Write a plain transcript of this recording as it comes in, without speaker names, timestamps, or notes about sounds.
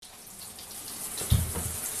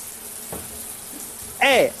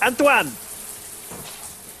Hey, Antoine,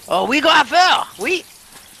 Oh, oui, Goffeur, oui.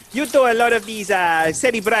 you do a lot of these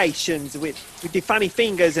celebrations with the funny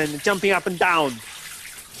fingers and jumping up and down.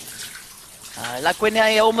 Like when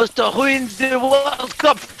I almost ruined the World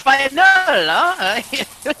Cup final, huh?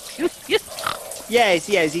 Yes,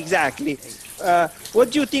 exactly.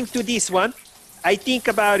 What do you think to this one? I think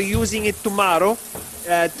about using it tomorrow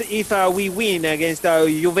if we win against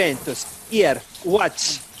Juventus. Here,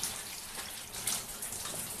 watch.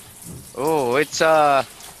 Oh, it's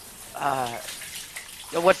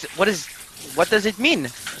what does it mean?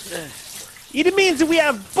 It means we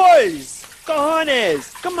have balls.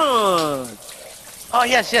 Cojones, come on. Oh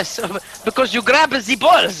yes, because you grab the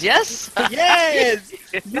balls, yes? Yes,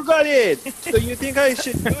 you got it. So you think I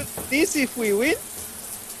should do this if we win?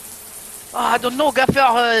 I don't know,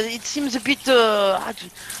 Gaffer. It seems a bit,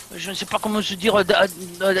 je ne sais pas comment se dire,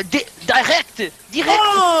 direct,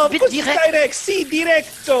 Oh, a bit because direct. direct. Si,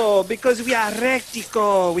 directo. Because we are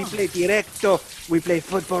rectico. We play directo. We play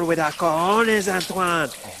football with our cojones, Antoine.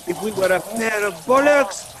 If we were a pair of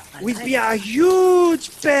bollocks, we'd be a huge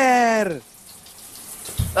pair.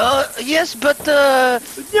 Yes, but No,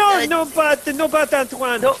 but,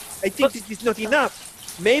 Antoine. no, I think this is not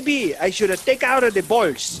enough. Maybe I should take out the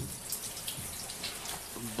balls.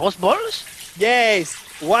 both balls? Yes,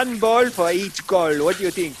 one ball for each goal. What do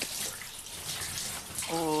you think?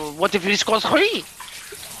 What if he scores 3?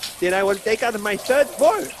 Then I will take out my third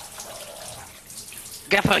ball.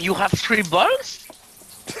 Gaffer, you have 3 balls?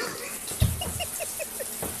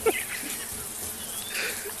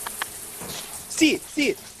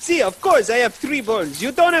 See, of course I have 3 balls.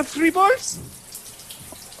 You don't have 3 balls?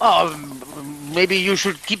 Oh, maybe you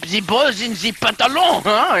should keep the balls in the pantalon,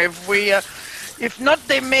 huh? If not,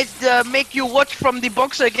 they make you watch from the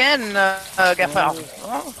box again, Gaffer.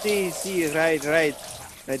 Oh. See, right.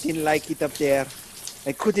 I didn't like it up there.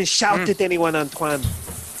 I couldn't shout at anyone, Antoine.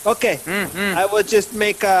 Okay, I will just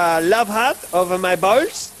make a love heart over my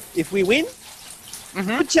balls if we win.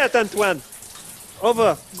 Good chat, Antoine.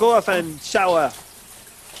 Over, go off and shower.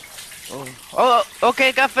 Oh,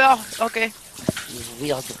 okay, Gaffer, okay. You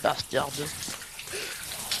weird bastard.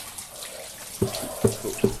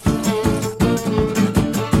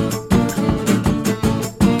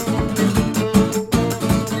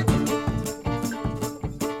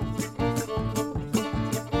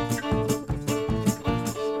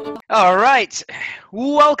 All right.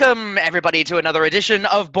 Welcome, everybody, to another edition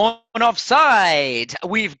of Born Offside.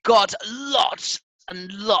 We've got lots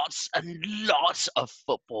of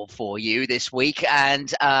football for you this week.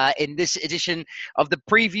 And in this edition of the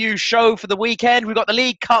preview show for the weekend, we've got the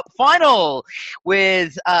League Cup final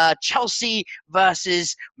with Chelsea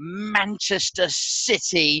versus Manchester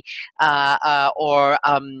City, was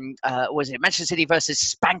it Manchester City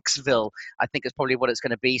versus Spanksville? I think is probably what it's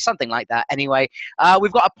going to be, something like that. Anyway,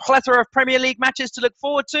 we've got a plethora of Premier League matches to look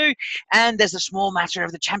forward to, and there's a small matter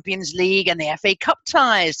of the Champions League and the FA Cup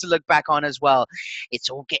ties to look back on as well.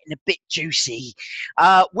 It's all getting a bit juicy.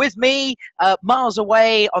 With me, miles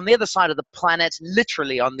away on the other side of the planet,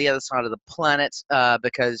 literally on the other side of the planet,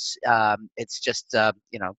 because it's just,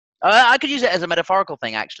 I could use it as a metaphorical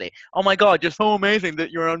thing, actually. Oh my God, you're so amazing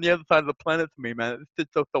that you're on the other side of the planet to me, man.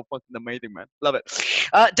 It's just so fucking amazing, man. Love it.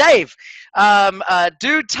 Dave,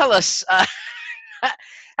 do tell us,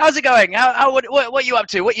 how's it going? What are you up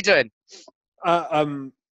to? What are you doing?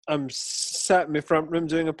 I'm sat in my front room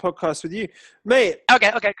doing a podcast with you, mate.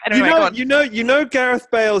 Okay. Anyway, go on. You know Gareth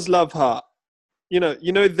Bale's love heart. You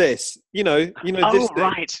know this. You know Oh, this thing.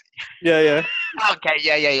 right. Yeah. Okay,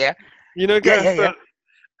 yeah. You know Gareth Bale.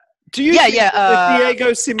 Do you think the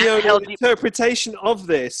Diego Simeone interpretation of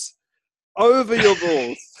this over your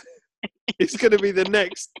balls is going to be the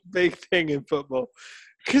next big thing in football?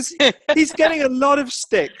 Because he's getting a lot of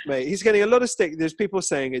stick, mate. He's getting a lot of stick. There's people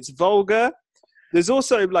saying it's vulgar. There's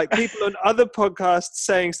also like people on other podcasts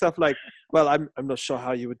saying stuff like, well, I'm not sure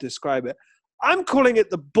how you would describe it. I'm calling it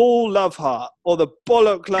the ball love heart or the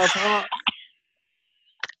bollock love heart.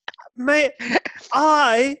 Mate,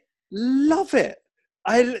 I love it.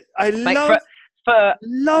 I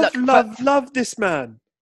love this man.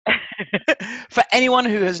 For anyone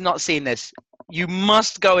who has not seen this, you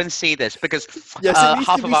must go and see this because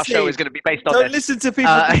half of our show is going to be based on this. Don't listen to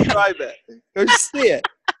people describe it. Go see it.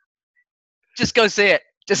 Just go see it.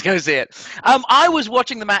 I was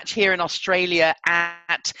watching the match here in Australia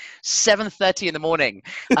at 7:30 in the morning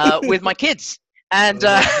with my kids, and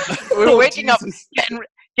we were waking up,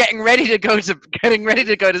 getting ready to go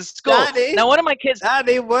to school. Daddy, now, one of my kids.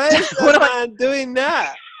 Daddy, where's the man doing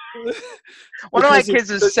that? One of my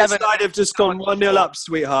kids is 7. The side have just gone 1-0 up,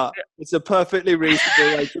 sweetheart. It's a perfectly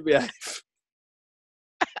reasonable way to behave.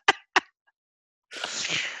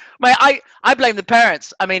 Mate, I blame the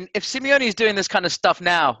parents. I mean, if Simeone's doing this kind of stuff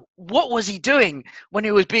now, what was he doing when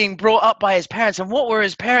he was being brought up by his parents? And what were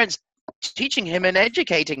his parents teaching him and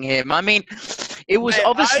educating him? I mean, it was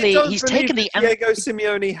obviously he's taken the... Diego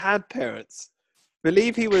Simeone had parents. I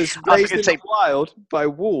believe he was raised in the wild by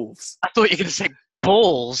wolves. I thought you were going to say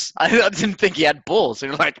balls. I didn't think he had balls.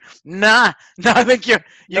 You're like, nah, I think you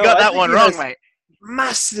got that one wrong, mate.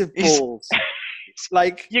 Massive balls.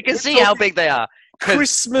 Like you can see how big they are.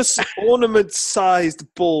 Christmas ornament-sized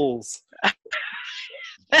balls.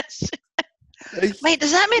 Mate,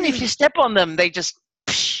 does that mean if you step on them, they just...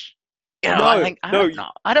 You know, I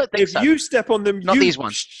don't think so. If you step on them, not these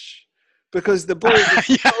ones. Because the balls are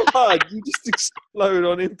so hard, you just explode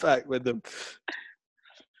on impact with them.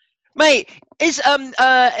 Mate, is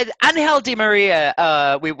Angel Di Maria,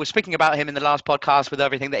 we were speaking about him in the last podcast with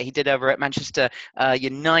everything that he did over at Manchester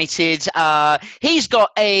United. He's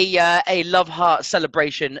got a love heart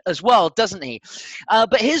celebration as well, doesn't he?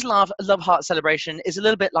 But his love heart celebration is a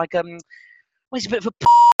little bit like he's a bit of a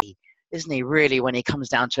p***, isn't he, really, when he comes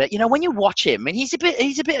down to it? You know, when you watch him, and he's a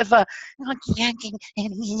bit of a I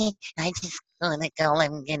just wanna go,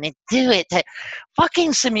 I'm gonna do it.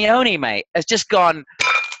 Fucking Simeone, mate, has just gone,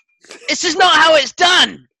 this is not how it's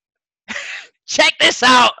done. Check this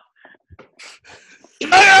out.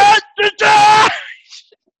 I'll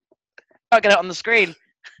get it on the screen.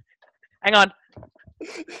 Hang on.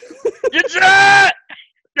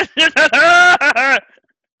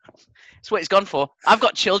 That's what he's gone for. I've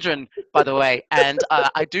got children, by the way, and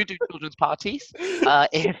I do children's parties.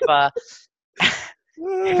 If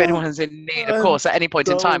anyone's in need, of course, at any point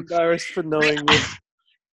in time. I'm embarrassed for knowing this.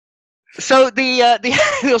 So the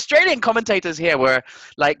Australian commentators here were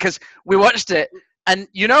like, because we watched it, and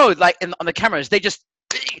you know, like on the cameras, they just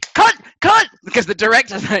cut, because the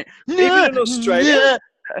director's like, even in Australia.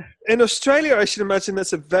 In Australia, I should imagine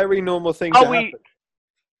that's a very normal thing to happen.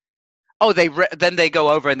 Oh, then they go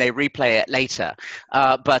over and they replay it later.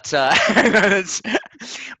 But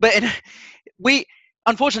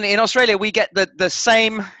unfortunately in Australia we get the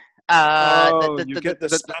same. You get the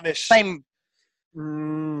Spanish same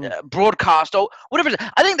broadcast or whatever.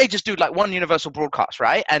 I think they just do like one universal broadcast,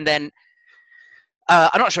 right? And then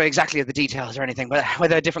I'm not sure exactly of the details or anything, but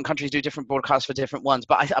whether different countries do different broadcasts for different ones.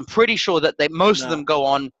 But I'm pretty sure that most of them go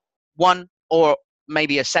on one or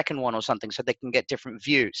maybe a second one or something, so they can get different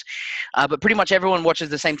views. But pretty much everyone watches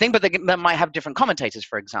the same thing, but they might have different commentators,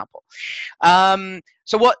 for example.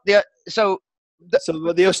 So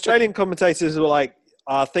the Australian commentators were like,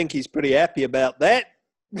 I think he's pretty happy about that.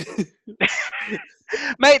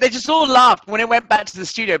 Mate, they just all laughed when it went back to the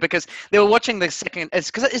studio because they were watching the second. Is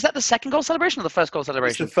that the second goal celebration or the first goal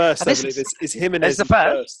celebration? It's the first, I believe. It's Jimenez. It's the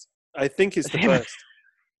first. I think it's the first.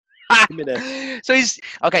 So he's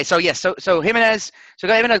okay. So yes. So Jimenez. So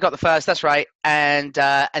Jimenez got the first. That's right. And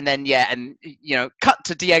then cut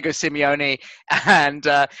to Diego Simeone, and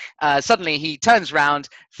suddenly he turns around,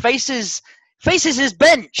 faces his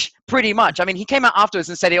bench. Pretty much. I mean, he came out afterwards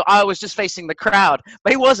and said, I was just facing the crowd.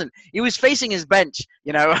 But he wasn't. He was facing his bench,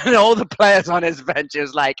 and all the players on his bench. It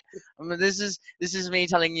was like, this is me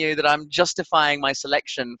telling you that I'm justifying my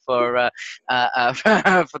selection for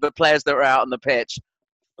the players that were out on the pitch.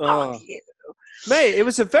 Oh. Mate, it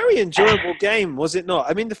was a very enjoyable game, was it not?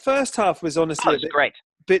 I mean, the first half was honestly a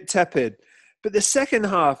bit tepid. But the second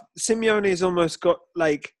half, Simeone's almost got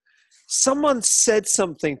like, someone said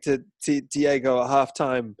something to Diego at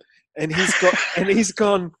halftime. And he's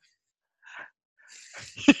gone.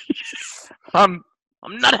 I'm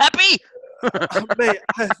not happy. Mate,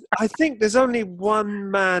 I think there's only one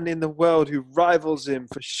man in the world who rivals him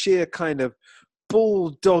for sheer kind of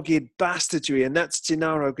bull-dogged bastardry, and that's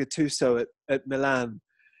Gennaro Gattuso at Milan.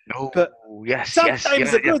 Oh, but yes,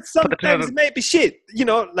 sometimes they're good, sometimes it may be shit.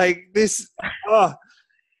 Like this. Oh,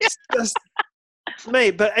 it's just.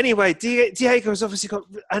 Mate, but anyway, Diego's obviously got...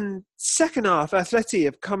 And second half, Atleti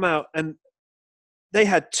have come out and they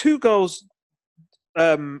had 2 goals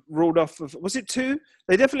ruled off of... Was it 2?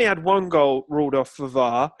 They definitely had 1 goal ruled off for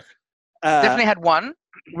VAR. Definitely had 1.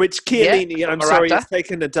 Which Chiellini, I'm sorry, has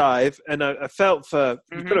taken a dive. And I felt for...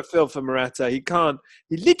 You've got to feel for Morata. He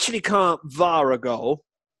literally can't VAR a goal,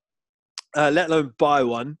 let alone buy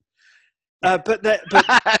one. But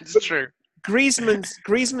that's true.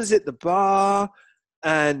 Griezmann's at the bar,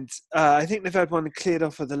 and I think they've had one cleared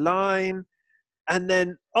off of the line, and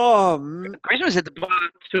then Griezmann's at the bar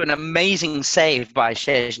to an amazing save by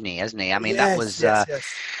Szczęsny, hasn't he? I mean, that was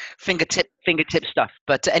fingertip stuff.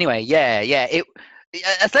 But anyway,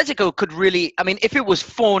 Atletico could really. I mean, if it was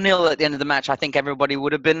 4-0 at the end of the match, I think everybody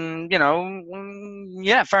would have been,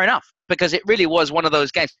 fair enough, because it really was one of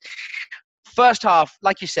those games. first half,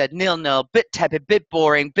 like you said, 0-0, bit tepid, bit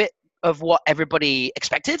boring, bit of what everybody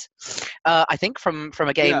expected, I think, from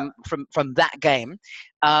a game from that game.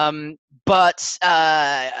 But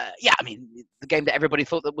yeah, I mean, the game that everybody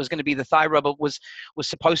thought that was going to be the thigh rubber was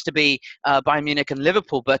supposed to be Bayern Munich and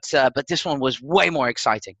Liverpool, but this one was way more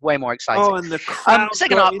exciting. Oh, and the crowd.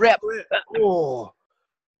 Second half, oh,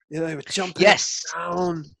 yeah, they were jumping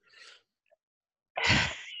down.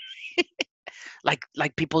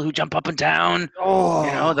 like people who jump up and down. Oh,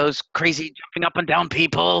 you know, those crazy jumping up and down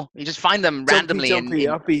people. You just find them randomly. Jumpy,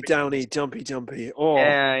 uppy, downy, jumpy. Oh,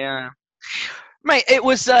 yeah. Mate, it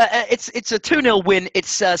was it's a 2-0 win. It's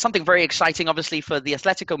something very exciting, obviously, for the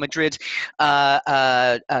Atletico Madrid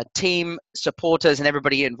team, supporters, and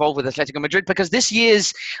everybody involved with Atletico Madrid, because this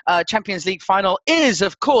year's Champions League final is,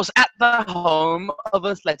 of course, at the home of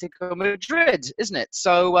Atletico Madrid, isn't it?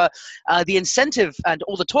 So the incentive and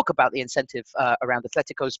all the talk about the incentive around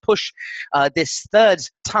Atletico's push this third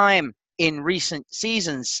time in recent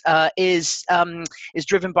seasons is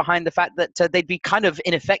driven behind the fact that they'd be kind of,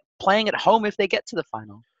 in effect, playing at home if they get to the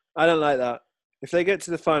final. I don't like that. If they get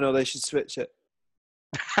to the final, they should switch it.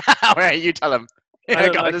 All right, you tell them. I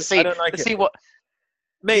don't like it. See what,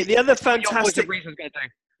 mate. The other fantastic.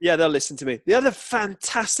 Yeah, they'll listen to me. The other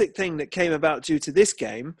fantastic thing that came about due to this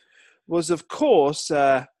game was, of course,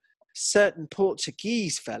 a certain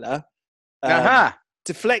Portuguese fella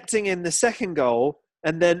deflecting in the second goal,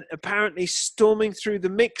 and then apparently storming through the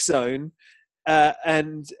mix zone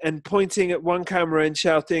and pointing at one camera and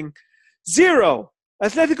shouting, 0!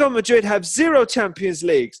 Atletico Madrid have 0 Champions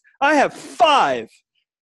Leagues. I have 5.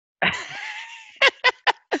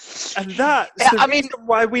 And that's the reason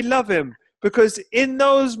why we love him. Because in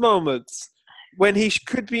those moments when he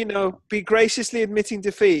could be graciously admitting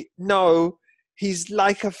defeat, he's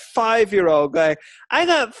like a 5-year-old guy. I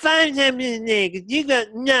got 5 Champions Leagues. You got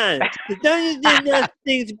none. Don't you do those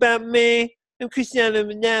things about me? I'm Cristiano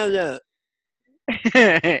Ronaldo.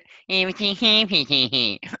 It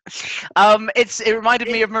reminded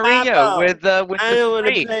me of Mourinho with I don't want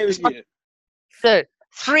to play with you. The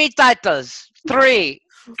 3 titles. 3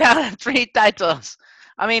 titles.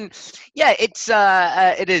 I mean, yeah,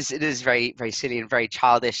 it is very, very silly and very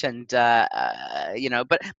childish, and but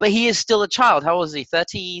he is still a child. How old is he?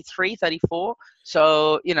 33, 34?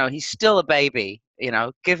 So, he's still a baby.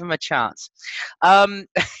 Give him a chance. I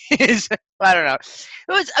don't know.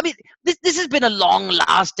 This has been a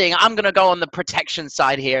long-lasting. I'm going to go on the protection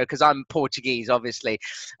side here because I'm Portuguese, obviously.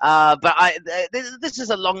 But this is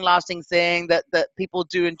a long-lasting thing that people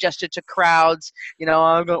do and gesture to crowds.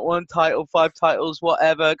 I've got 1 title, 5 titles,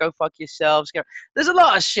 whatever. Go fuck yourselves. There's a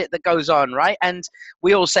lot of shit that goes on, right? And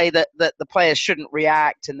we all say that the players shouldn't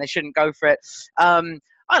react and they shouldn't go for it.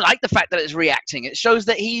 I like the fact that it's reacting. It shows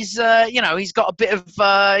that he's got a bit of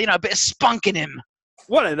spunk in him.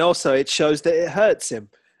 Well, and also it shows that it hurts him,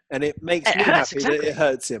 and it makes me happy that it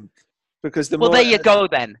hurts him, because the more. Well, there you go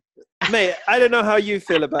then, mate. I don't know how you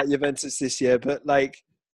feel about Juventus this year, but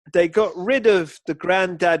they got rid of the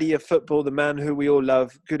granddaddy of football, the man who we all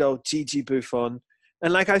love, good old Gigi Buffon,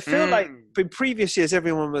 and I feel like in previous years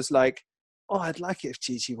everyone was like, "Oh, I'd like it if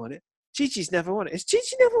Gigi won it." Gigi's never won it. Has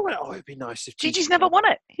Gigi never won it? Oh, it'd be nice if Gigi's never won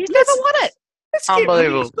it. He's never won it.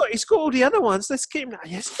 Unbelievable. He's got all the other ones. Let's get him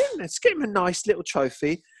a nice little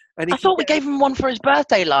trophy. And I thought we gave him one for his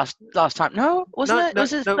birthday last time. No, wasn't it? It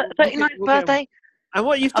was his 39th birthday. And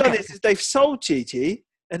what you've done is they've sold Gigi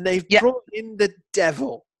and they've brought in the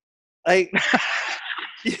devil. They've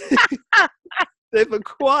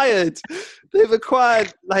acquired. We'll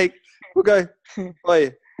go,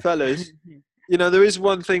 oi, fellas. There is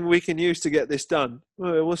one thing we can use to get this done.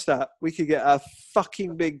 Oh, what's that? We could get a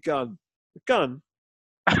fucking big gun. A gun?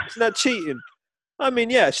 Isn't that cheating? I mean,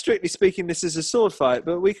 yeah, strictly speaking, this is a sword fight,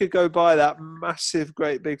 but we could go buy that massive,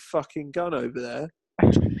 great big fucking gun over there.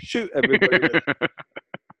 Shoot everybody with it.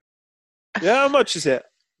 Yeah, how much is it?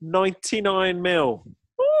 99 mil.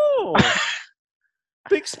 Oh,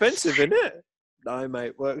 bit expensive, isn't it? No,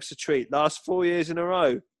 mate, works a treat. Last 4 years in a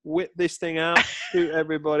row. Whip this thing out, shoot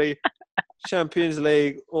everybody. Champions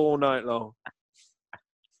League all night long.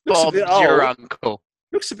 Bob, your uncle.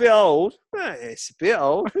 Looks a bit old. It's a bit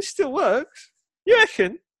old. It still works. You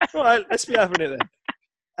reckon? All right, let's be having it then.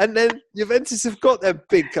 And then Juventus have got their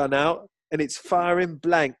big gun out, and it's firing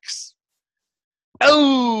blanks.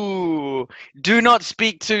 Oh, do not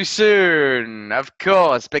speak too soon, of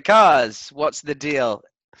course, because what's the deal?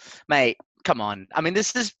 Mate, come on. I mean,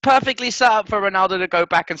 this is perfectly set up for Ronaldo to go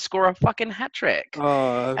back and score a fucking hat-trick.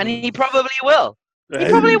 And he probably will. He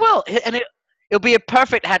probably will. And It'll be a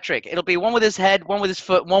perfect hat trick. It'll be one with his head, one with his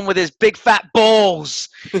foot, one with his big fat balls,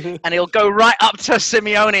 and he'll go right up to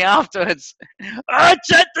Simeone afterwards,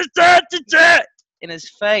 in his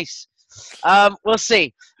face. We'll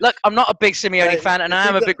see. Look, I'm not a big Simeone fan, and I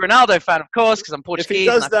am a big Ronaldo fan, of course, because I'm Portuguese. If he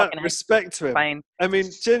does that, respect to him. Spain. I mean,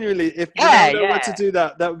 genuinely, if Ronaldo were to do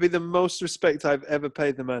that, that would be the most respect I've ever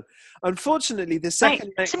paid the man. Unfortunately, the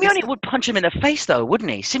second... Simeone would punch him in the face, though, wouldn't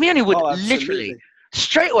he? Simeone would literally...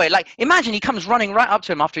 Straight away, like, imagine he comes running right up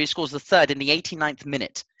to him after he scores the third in the 89th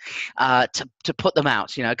minute to put them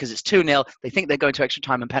out, you know, because it's 2-0. They think they're going to extra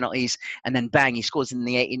time and penalties, and then bang, he scores in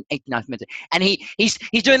the 89th minute. And he's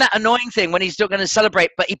doing that annoying thing when he's going to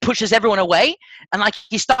celebrate, but he pushes everyone away, and like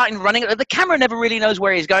he's starting running. The camera never really knows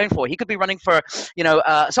where he's going for. He could be running for, you know,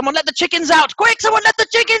 someone let the chickens out, quick! Someone let the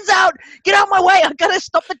chickens out! Get out of my way! I've got to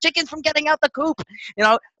stop the chickens from getting out the coop. You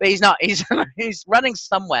know, but he's not. He's running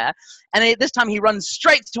somewhere, and this time he runs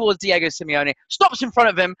straight towards Diego Simeone, stops in front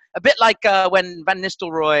of him, a bit like when Van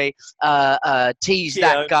Nistelrooy teased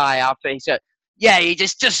that guy after he said, he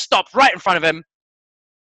just stopped right in front of him.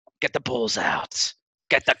 Get the balls out.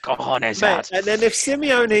 Get the cojones out. And then if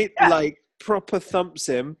Simeone like proper thumps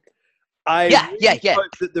him, I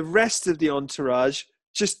hope that the rest of the entourage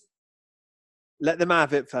just let them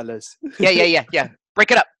have it, fellas. Yeah.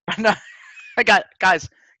 Break it up. No, guys,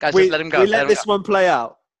 just let him go. We let this one play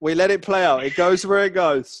out. We let it play out. It goes where it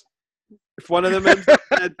goes. If one of them ends up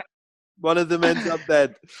dead, one of them ends up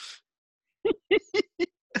dead.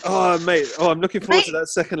 Oh, mate. Oh, I'm looking forward to that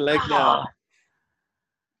second leg now.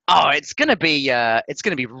 Oh, it's gonna be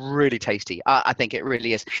really tasty. I think it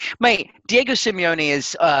really is, mate. Diego Simeone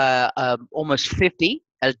is almost 50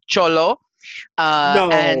 as Cholo.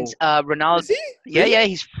 And Ronaldo. Is he? Really? Yeah,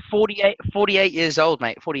 he's 48 years old,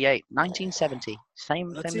 mate. 48, 1970.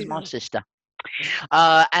 Same as my sister.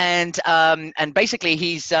 And basically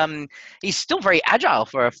he's still very agile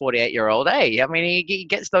for a 48-year-old. I mean, he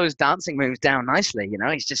gets those dancing moves down nicely, you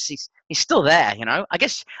know. He's still there, you know. I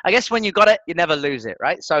guess when you got it, you never lose it,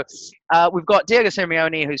 right? So we've got Diego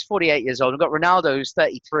Simeone, who's 48 years old. We've got Ronaldo, who's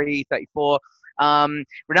 33, 34.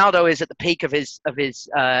 Ronaldo is at the peak of his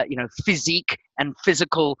you know, physique and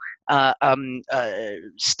physical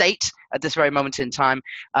state at this very moment in time.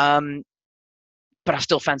 But I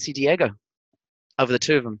still fancy Diego over the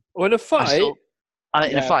two of them. Well, in a fight?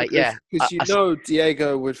 Because you know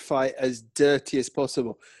Diego would fight as dirty as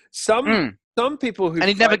possible. Some people who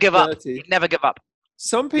he'd never give up. He'd never give up.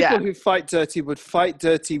 Some people who fight dirty would fight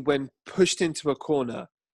dirty when pushed into a corner.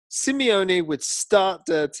 Simeone would start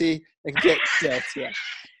dirty and get dirtier.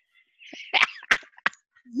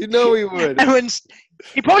 You know he would. And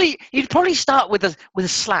he'd probably start with a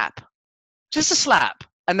slap, just a slap,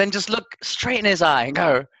 and then just look straight in his eye and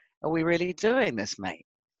go, "Are we really doing this, mate?"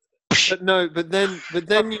 But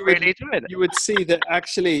then you would see that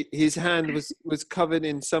actually his hand was covered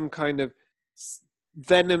in some kind of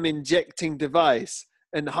venom injecting device,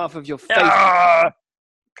 and half of your face,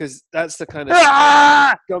 because that's the kind of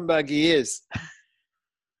scumbag he is.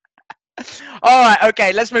 All right,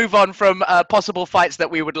 okay, let's move on from possible fights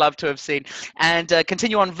that we would love to have seen, and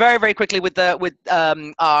continue on very, very quickly with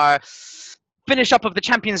our finish up of the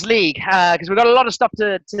Champions League, because we've got a lot of stuff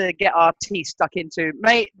to get our teeth stuck into.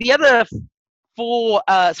 Mate, the other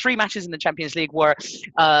three matches in the Champions League were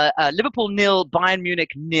Liverpool 0, Bayern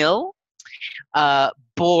Munich 0,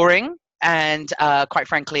 boring, and quite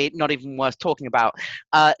frankly, not even worth talking about.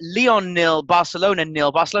 Lyon 0, Barcelona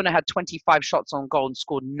 0. Barcelona had 25 shots on goal and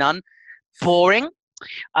scored none. Boring.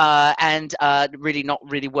 And really not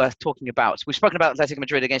really worth talking about. We've spoken about Atletico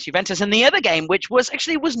Madrid against Juventus, and the other game, which was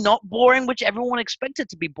not boring, which everyone expected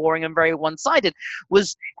to be boring and very one-sided,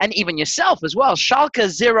 was, and even yourself as well, Schalke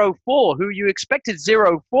 0-4, who you expected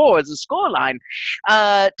 0-4 as a scoreline.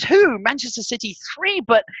 2, Manchester City 3,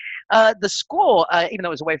 but the score, even though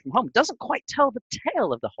it was away from home, doesn't quite tell the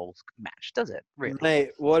tale of the whole match, does it? Really?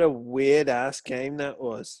 Mate, what a weird-ass game that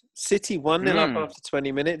was. City 1-0 up after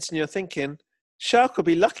 20 minutes, and you're thinking, Schalke will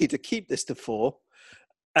be lucky to keep this to 4.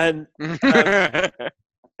 And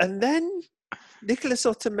then Nicolas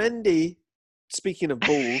Otamendi, speaking of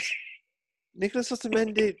balls, Nicolas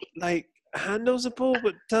Otamendi, like, handles a ball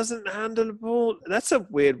but doesn't handle a ball. That's a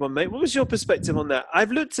weird one, mate. What was your perspective on that?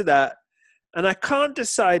 I've looked at that, and I can't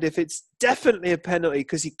decide if it's definitely a penalty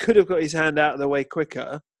because he could have got his hand out of the way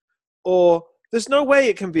quicker, or there's no way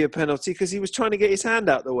it can be a penalty because he was trying to get his hand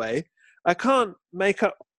out of the way. I can't make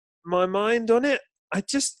up my mind on it. I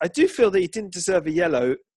do feel that he didn't deserve a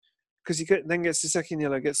yellow because he then gets the second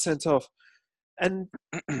yellow, gets sent off. And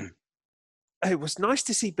it was nice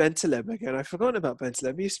to see Bentaleb again. I'd forgotten about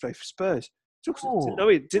Bentaleb. He used to play for Spurs.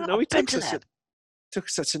 Didn't know he took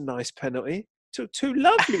such a nice penalty. Took two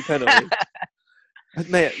lovely penalties.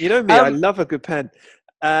 Mate, you know me, I love a good pen.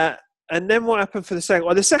 And then what happened for the second?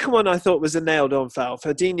 Well, the second one I thought was a nailed-on foul.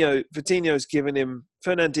 Fernandinho's given him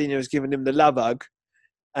the love hug,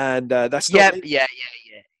 and that's not. Yeah.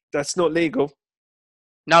 That's not legal.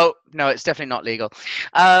 No, it's definitely not legal.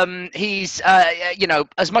 He's,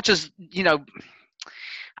 as much as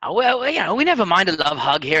well, we never mind a love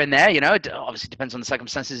hug here and there. It obviously depends on the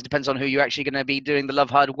circumstances. It depends on who you're actually going to be doing the love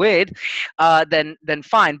hug with. Then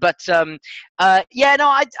fine. But I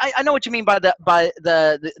know what you mean by the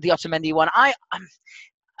Otamendi one.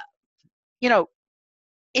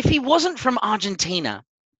 If he wasn't from Argentina,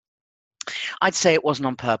 I'd say it wasn't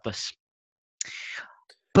on purpose.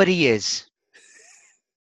 But he is,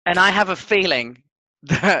 and I have a feeling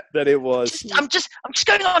that it was. I'm just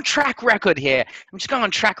going on track record here. I'm just going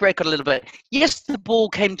on track record a little bit. Yes, the ball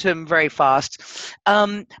came to him very fast,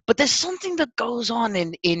 but there's something that goes on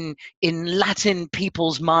in Latin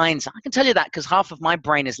people's minds. I can tell you that because half of my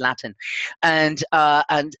brain is Latin, and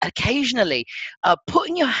occasionally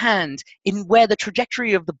putting your hand in where the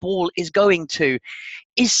trajectory of the ball is going to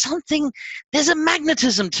is something. There's a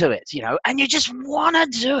magnetism to it, and you just want to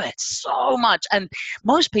do it so much. And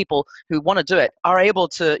most people who want to do it are able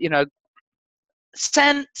to,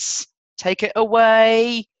 sense, take it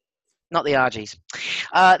away. Not the RGs.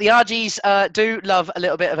 The RGs do love a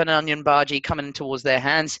little bit of an onion bhaji coming towards their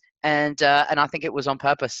hands, and I think it was on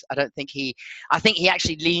purpose. I think he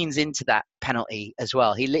actually leans into that penalty as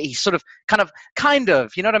well. He sort of kind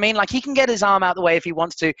of, you know what I mean? Like, he can get his arm out the way if he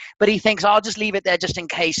wants to, but he thinks, I'll just leave it there just in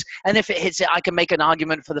case, and if it hits it, I can make an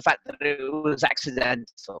argument for the fact that it was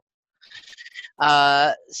accidental.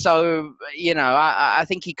 I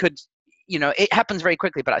think he could. It happens very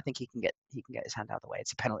quickly, but I think he can get his hand out of the way.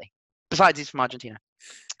 It's a penalty. Besides, he's from Argentina.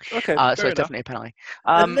 Okay, so it's definitely a penalty.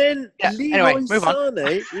 And then Leroy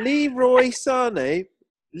Sané.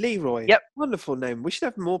 Leroy. Yep. Wonderful name. We should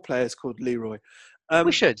have more players called Leroy.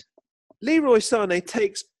 We should. Leroy Sané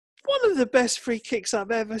takes one of the best free kicks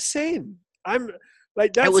I've ever seen.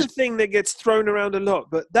 That's a thing that gets thrown around a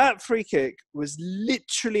lot, but that free kick was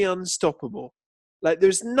literally unstoppable. Like,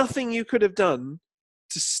 there's nothing you could have done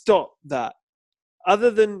to stop that,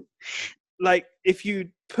 other than, like, if you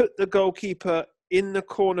put the goalkeeper in the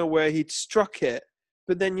corner where he'd struck it,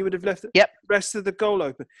 but then you would have left the rest of the goal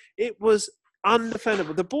open. It was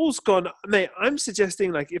undefendable. The ball's gone, mate. I'm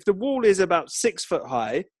suggesting, like, if the wall is about 6 foot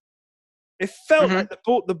high, it felt like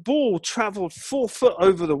the ball travelled 4 foot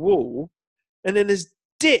over the wall, and then has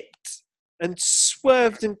dipped and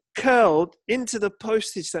swerved and curled into the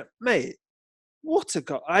postage. That, mate, what a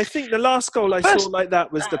goal! I think the last goal I saw like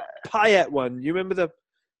that was the Payet one. You remember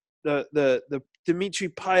the Dimitri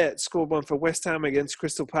Payet scored one for West Ham against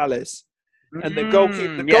Crystal Palace, and the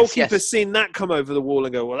goalkeeper's seen that come over the wall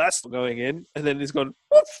and go, well, that's not going in, and then he's gone,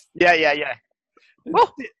 woof. Yeah.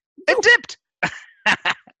 Well, it dipped.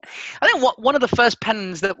 I think one of the first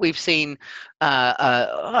pens that we've seen,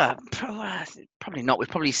 probably not. We've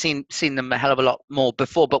probably seen them a hell of a lot more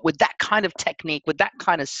before, but with that kind of technique, with that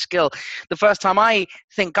kind of skill, the first time I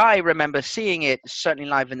think I remember seeing it, certainly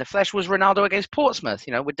live in the flesh, was Ronaldo against Portsmouth.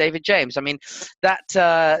 With David James. I mean, that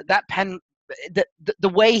pen, the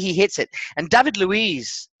way he hits it, and David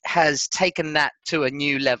Luiz has taken that to a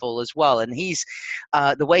new level as well, and he's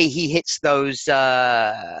the way he hits those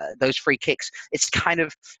free kicks, it's kind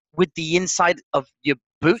of with the inside of your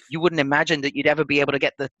boot. You wouldn't imagine that you'd ever be able to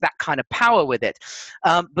get that kind of power with it,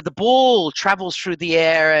 but the ball travels through the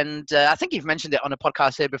air, and I think you've mentioned it on a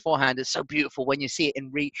podcast here beforehand. It's so beautiful when you see it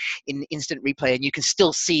in instant replay, and you can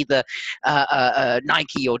still see the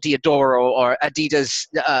Nike or Diadora or Adidas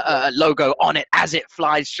logo on it as it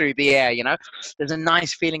flies through the air. There's a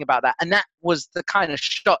nice feeling about that, and that was the kind of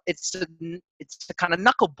shot. It's a kind of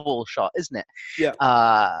knuckleball shot, isn't it? Yeah.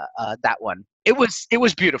 That one. It was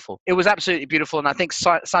beautiful. It was absolutely beautiful, and I think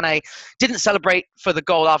Sané didn't celebrate for the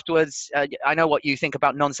goal afterwards. I know what you think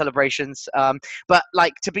about non-celebrations, but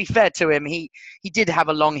like, to be fair to him, he did have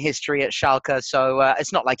a long history at Schalke, so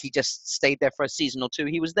it's not like he just stayed there for a season or two.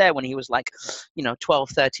 He was there when he was like,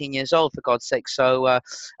 12, 13 years old, for God's sake. So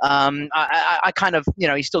I kind of,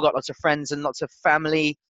 he's still got lots of friends and lots of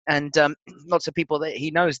family, and lots of people that he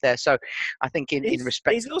knows there. So I think in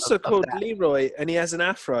respect, he's also called Leroy, and he has an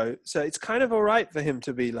afro, so it's kind of all right for him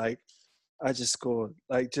to be like, I just scored,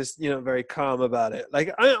 like, just very calm about it.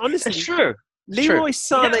 Like, honestly, it's true. Leroy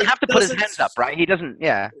Sané, he doesn't have to put his hands up, right? He doesn't.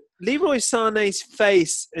 Yeah. Leroy Sané's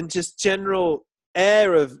face and just general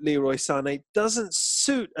air of Leroy Sané doesn't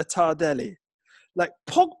suit a Tardelli. Like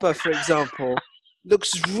Pogba, for example,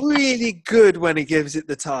 looks really good when he gives it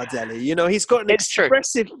the Tardelli. He's got an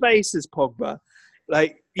expressive face as Pogba.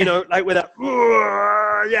 Like, like with a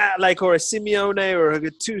yeah, like, or a Simeone or a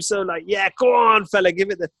Gattuso, like, yeah, go on, fella,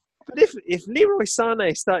 give it the. But if Leroy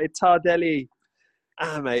Sané started Tardelli,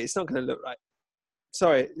 mate, it's not going to look right.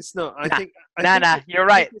 Sorry, it's not. I think you're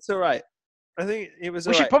right. It's all right. I think it was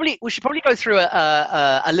all right. We should probably go through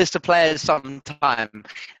a list of players sometime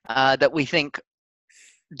that we think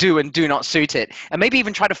do and do not suit it, and maybe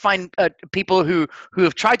even try to find people who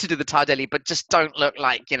have tried to do the Tardelli but just don't look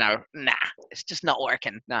like, it's just not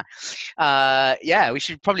working. We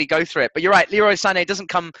should probably go through it. But you're right, Leroy Sané doesn't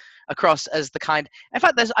come across as the kind. In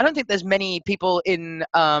fact, I don't think there's many people in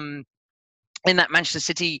that Manchester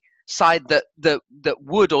City side that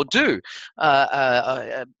would or do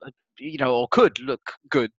or could look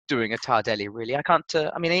good doing a Tardelli, really. I can't.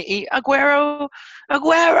 Aguero.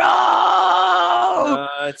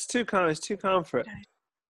 It's too calm. It's too calm for it.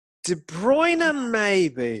 De Bruyne,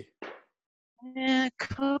 maybe. Yeah,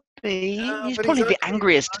 could be. He's probably the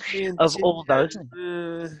angriest of all those.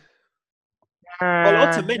 Well,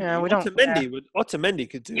 Otamendi. Otamendi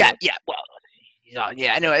could do it. Yeah. Well.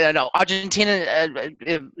 Yeah, no. Argentina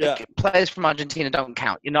players from Argentina don't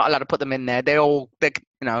count. You're not allowed to put them in there. They're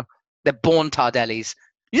born Tardellis.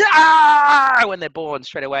 Yeah, when they're born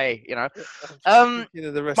straight away.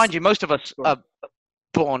 Mind you, most of us are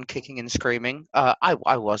born kicking and screaming.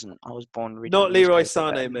 I wasn't. I was born. Not Leroy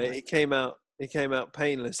Sané, mate. He came out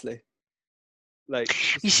painlessly. Like,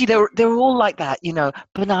 you see, they're all like that,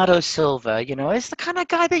 Bernardo Silva, it's the kind of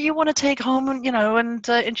guy that you want to take home and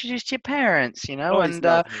introduce to your parents, he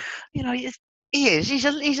is.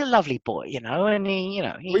 He's a lovely boy, and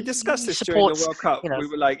we discussed this during the World Cup. We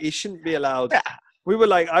were like, he shouldn't be allowed. Yeah. We were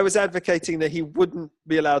like, I was advocating that he wouldn't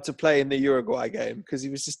be allowed to play in the Uruguay game because he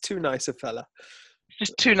was just too nice a fella.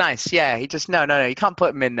 Just too nice, yeah. He just no. You can't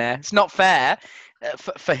put him in there. It's not fair.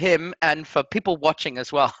 For him and for people watching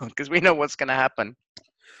as well, because we know what's going to happen.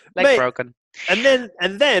 Broken. And then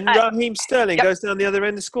Raheem Sterling goes down the other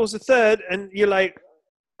end and scores a third, and you're like,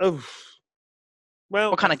 oh,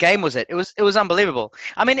 well. What kind of game was it? It was unbelievable.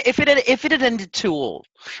 I mean, if it had ended 2-2,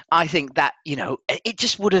 I think that it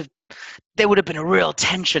just would have. There would have been a real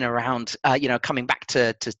tension around, coming back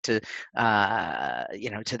to the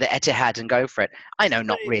Etihad and go for it. I know,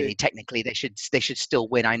 not really. Technically, they should still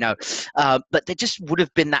win. I know, but there just would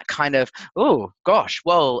have been that kind of, oh gosh,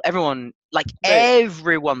 well, everyone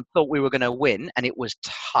thought we were going to win, and it was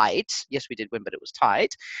tight. Yes, we did win, but it was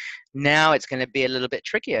tight. Now it's going to be a little bit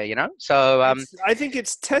trickier, So I think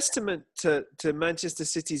it's testament to Manchester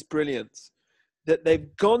City's brilliance that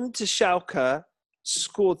they've gone to Schalke,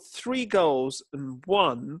 scored 3 goals and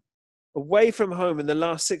won away from home in the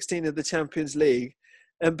last 16 of the Champions League.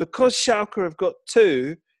 And because Schalke have got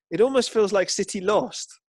 2, it almost feels like City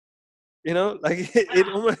lost. Like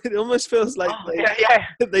it almost feels like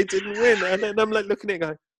they didn't win. And then I'm like looking at it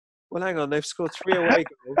going, well, hang on, they've scored 3 away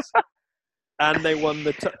goals and they won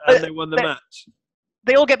the match.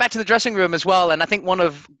 They all get back to the dressing room as well. And I think one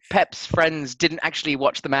of Pep's friends didn't actually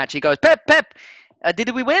watch the match. He goes, Pep,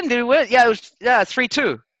 did we win? Yeah, it was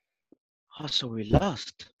 3-2. Oh, so we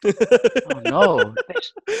lost. Oh no,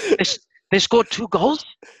 they scored 2 goals.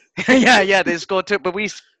 yeah, they scored 2, but we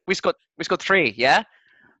scored 3. Yeah,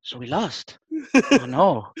 so we lost. Oh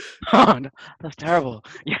no, that's terrible.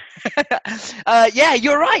 Yeah,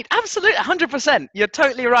 you're right. Absolutely, 100%. You're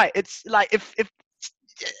totally right. It's like if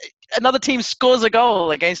another team scores a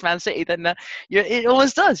goal against Man City, then it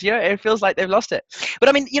always does. It feels like they've lost it. But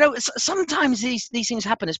I mean, sometimes these things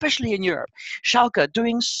happen, especially in Europe. Schalke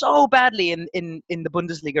doing so badly in the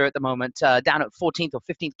Bundesliga at the moment, down at 14th or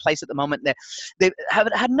 15th place at the moment. They have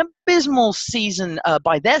had an abysmal season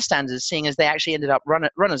by their standards, seeing as they actually ended up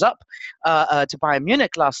runners up to Bayern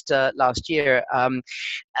Munich last year. And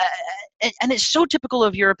it's so typical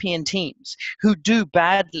of European teams who do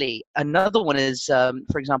badly. Another one is,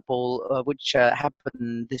 for example, which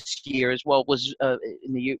happened this year as well, was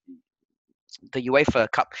in the UEFA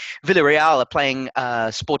Cup. Villarreal are playing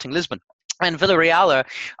Sporting Lisbon. And Villarreal are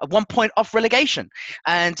 1 point off relegation,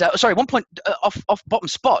 and 1 point off bottom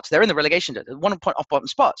spot. They're in the relegation, 1 point off bottom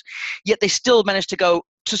spot. Yet they still managed to go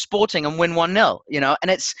to Sporting and win 1-0.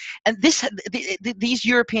 These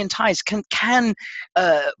European ties can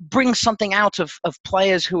bring something out of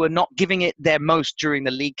players who are not giving it their most during the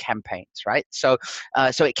league campaigns, right? So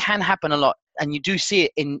it can happen a lot, and you do see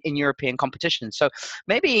it in European competitions. So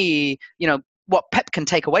maybe what Pep can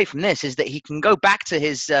take away from this is that he can go back to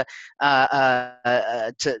his to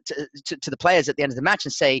the players at the end of the match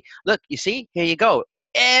and say, look, you see, here you go.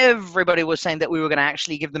 everybody was saying that we were going to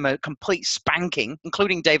actually give them a complete spanking,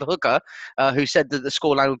 including Dave Hooker, who said that the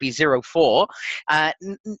scoreline would be 0-4.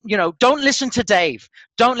 Don't listen to Dave.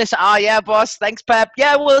 Don't listen. Oh, yeah, boss. Thanks, Pep.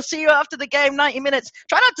 Yeah, we'll see you after the game, 90 minutes.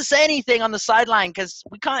 Try not to say anything on the sideline because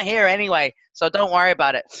we can't hear anyway, so don't worry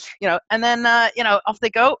about it. And then, off they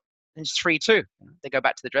go. It's 3-2. They go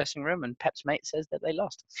back to the dressing room, and Pep's mate says that they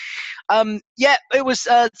lost. It was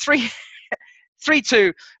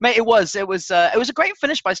 3-2, mate. It was a great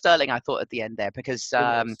finish by Sterling, I thought, at the end there, because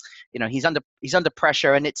he's under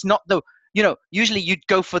pressure, and it's not usually you'd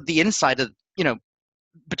go for the inside of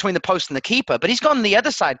between the post and the keeper, but he's gone the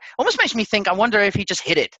other side. Almost makes me think, I wonder if he just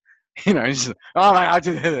hit it. He's just, oh my, I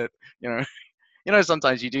just hit it.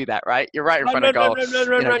 Sometimes you do that, right? You're right in front of goal.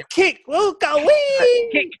 No. Kick. We'll go. Wee!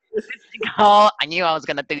 Kick. Oh, I knew I was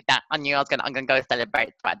going to do that. I'm going to go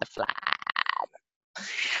celebrate by the flag.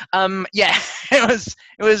 It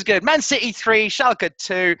was good. Man City 3, Schalke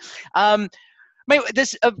 2. Mate,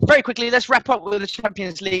 very quickly, let's wrap up with the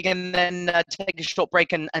Champions League and then take a short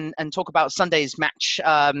break and talk about Sunday's match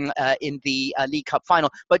in the League Cup final.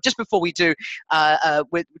 But just before we do,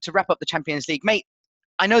 to wrap up the Champions League, mate,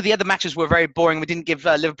 I know the other matches were very boring. We didn't give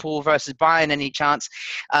Liverpool versus Bayern any chance,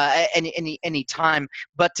 any time.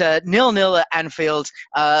 But 0-0 at Anfield.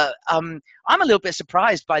 I'm a little bit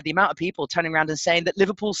surprised by the amount of people turning around and saying that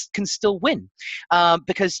Liverpool can still win.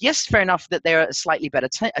 Because yes, fair enough that they're a slightly better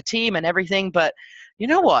team and everything, but you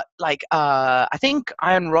know what? I think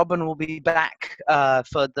Iron Robben will be back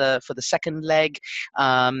for the second leg.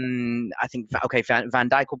 I think Van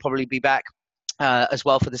Dijk will probably be back as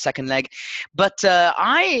well for the second leg. But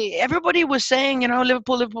everybody was saying,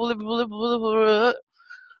 Liverpool.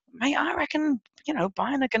 Mate, I reckon,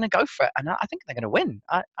 Bayern are going to go for it, and I think they're going to win.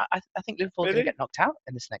 I think Liverpool are going to get knocked out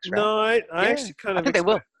in this next round. No, I actually kind of think they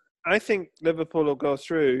will. I think Liverpool will go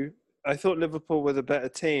through. I thought Liverpool were the better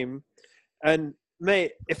team. And,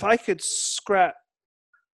 mate, if I could scrap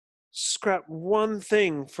one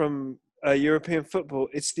thing from European football,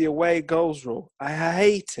 it's the away goals rule. I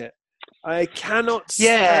hate it. I cannot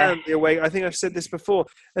stand the away. I think I've said this before.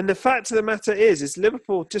 And the fact of the matter is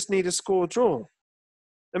Liverpool just need a score draw.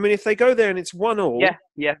 I mean, if they go there and it's 1-1,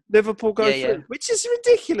 Liverpool go through, which is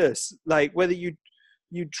ridiculous. Like, whether you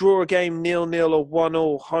draw a game 0-0 or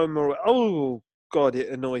 1-1 home or... Oh, God, it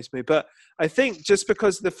annoys me. But I think just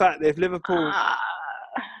because of the fact that if Liverpool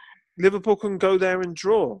can go there and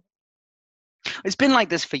draw. It's been like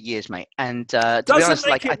this for years, mate. And to be honest,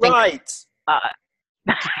 make it right.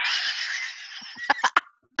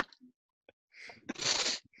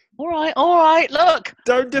 All right. Look,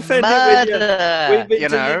 don't defend it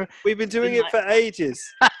with you. We've been doing it for ages.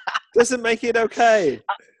 Doesn't make it okay.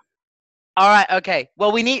 All right. Okay.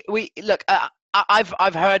 Well, look.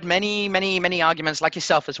 I've heard many arguments, like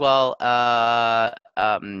yourself as well.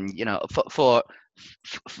 For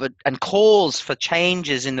and calls for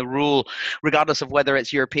changes in the rule, regardless of whether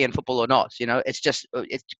it's European football or not.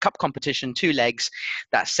 It's cup competition, 2 legs.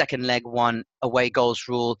 That second leg, 1 away goals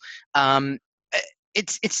rule.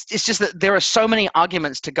 It's just that there are so many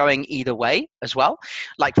arguments to going either way as well.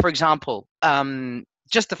 Like, for example,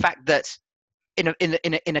 just the fact that in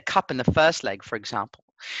a cup in the first leg, for example,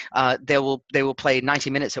 they will play 90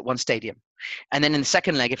 minutes at one stadium, and then in the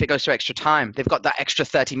second leg, if it goes to extra time, they've got that extra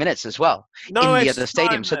 30 minutes as well in the other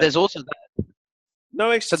stadium. So there's also that. No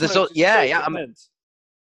extra time. So there's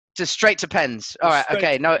just straight to pens. All right.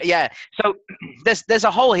 Okay. No. Yeah. So there's a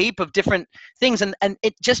whole heap of different things, and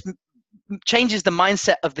it just changes the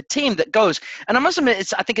mindset of the team that goes. And I must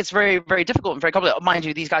admit, I think it's very, very difficult and very complicated. Mind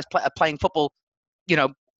you, these guys are playing football,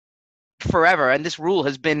 forever, and this rule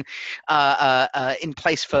has been in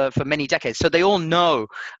place for many decades. So they all know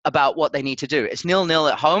about what they need to do. It's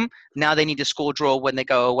 0-0 at home. Now they need to score draw when they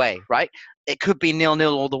go away, right? It could be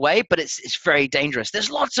 0-0 all the way, but it's very dangerous. There's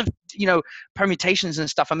lots of permutations and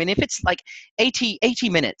stuff. I mean, if it's like 80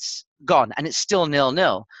 minutes gone and it's still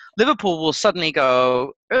 0-0, Liverpool will suddenly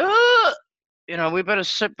go, we better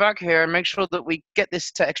sit back here and make sure that we get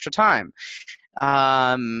this to extra time.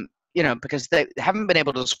 Because they haven't been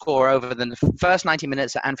able to score over the first 90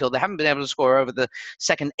 minutes at Anfield. They haven't been able to score over the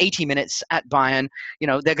second 80 minutes at Bayern.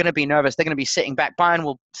 They're going to be nervous. They're going to be sitting back. Bayern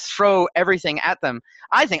will throw everything at them.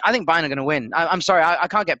 I think Bayern are going to win. I'm sorry, I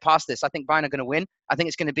can't get past this. I think Bayern are going to win. I think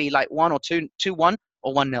it's going to be like 1 or 2-1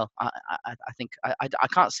 or 1-0. I think I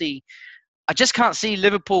can't see. I just can't see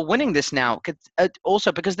Liverpool winning this now.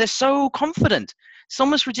 Also because they're so confident. It's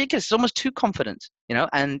almost ridiculous. It's almost too confident.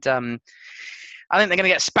 And. I think they're going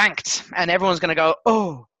to get spanked, and everyone's going to go,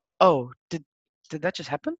 oh, did that just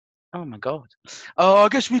happen? Oh, my God. Oh, I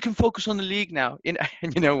guess we can focus on the league now. And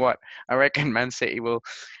you know what? I reckon Man City will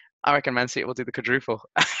I reckon Man City will do the quadruple.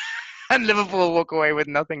 And Liverpool will walk away with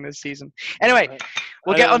nothing this season. Anyway,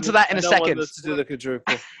 we'll get onto that in a second. I don't want us to do the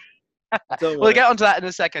quadruple. We'll get onto that in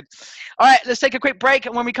a second. All right, let's take a quick break.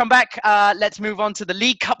 And when we come back, let's move on to the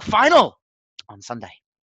League Cup final on Sunday.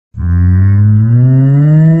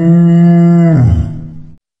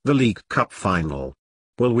 The League Cup final.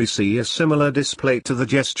 Will we see a similar display to the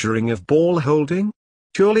gesturing of ball holding?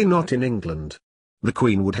 Surely not in England. The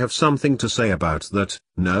Queen would have something to say about that,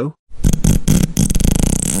 no?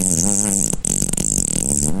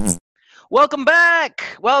 Welcome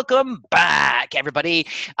back, everybody.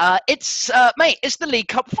 It's the League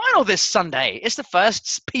Cup final this Sunday. It's the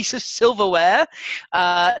first piece of silverware.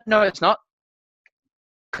 No, it's not,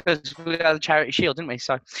 because we got the Charity Shield, didn't we?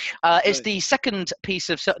 So it's the second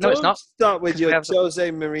piece of no, it's not. Start with your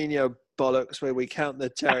Jose Mourinho bollocks, where we count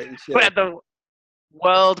the Charity Shield. We had the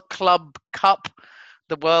World Club Cup,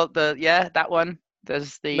 that one.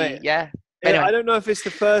 There's the Anyway. I don't know if it's the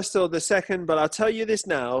first or the second, but I'll tell you this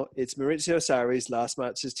now. It's Maurizio Sarri's last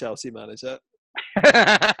match as Chelsea manager.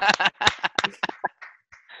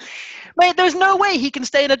 Mate, there's no way he can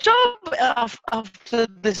stay in a job after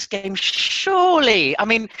this game, surely. I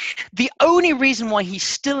mean, the only reason why he's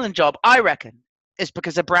still in a job, I reckon, is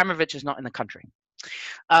because Abramovich is not in the country.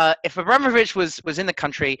 If Abramovich was in the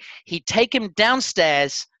country, he'd take him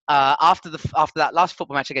downstairs after that last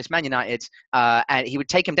football match against Man United, and he would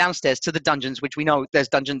take him downstairs to the dungeons, which we know there's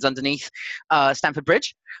dungeons underneath Stamford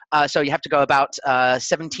Bridge. So you have to go about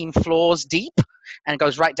 17 floors deep, and it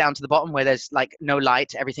goes right down to the bottom where there's like no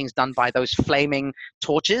light. Everything's done by those flaming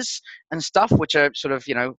torches and stuff, which are sort of,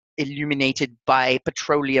 illuminated by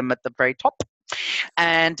petroleum at the very top.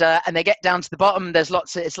 And they get down to the bottom. There's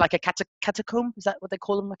it's like a catacomb. Is that what they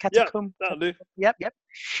call them? A catacomb? Yeah, that'll do. Yep.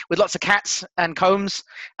 With lots of cats and combs,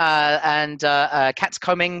 and cats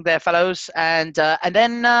combing their fellows. And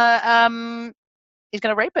then he's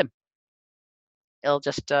going to rape him. He'll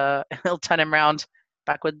just he'll turn him round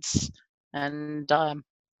backwards, and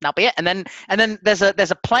that'll be it. And then there's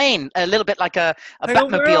a plane, a little bit like a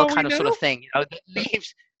Batmobile kind of sort of thing. That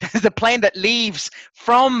leaves. There's a plane that leaves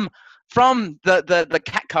from the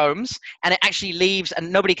catacombs, and it actually leaves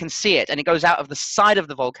and nobody can see it, and it goes out of the side of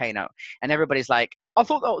the volcano, and everybody's like, I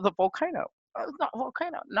thought that was a volcano. Oh, it's not a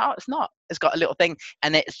volcano. No, it's not. It's got a little thing,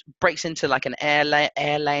 and it breaks into like an air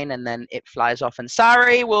lane, and then it flies off, and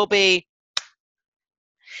Sarri will be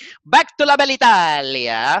back to La Bella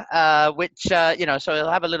Italia, which, so he'll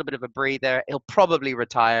have a little bit of a breather. He'll probably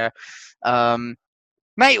retire.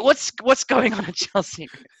 Mate, what's going on at Chelsea?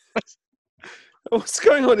 What's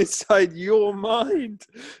going on inside your mind?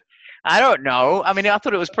 I don't know. I mean, I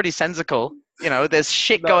thought it was pretty sensical. There's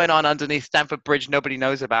shit going on underneath Stamford Bridge nobody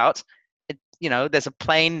knows about. There's a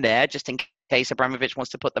plane there just in case Abramovich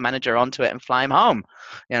wants to put the manager onto it and fly him home.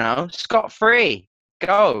 Scot-free.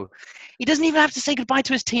 Go. He doesn't even have to say goodbye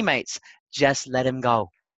to his teammates. Just let him go.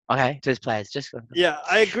 Okay, to his players. Just go. Yeah,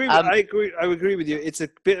 I agree. I agree with you. It's a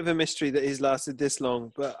bit of a mystery that he's lasted this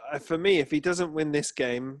long. But for me, if he doesn't win this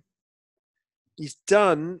game, he's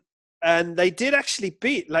done. And they did actually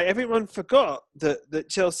beat. Like, everyone forgot that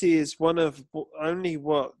Chelsea is one of only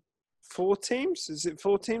 4 teams? Is it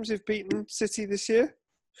 4 teams who've beaten City this year?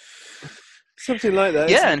 Something like that.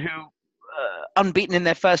 Yeah, and who unbeaten in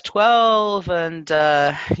their first 12, and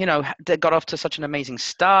they got off to such an amazing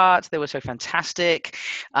start. They were so fantastic.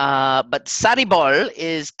 But Sarri Ball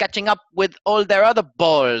is catching up with all their other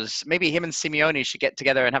balls. Maybe him and Simeone should get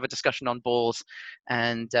together and have a discussion on balls,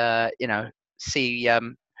 and see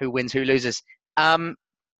who wins, who loses.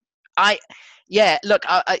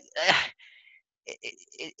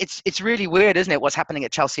 It's really weird, isn't it, what's happening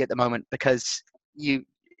at Chelsea at the moment, because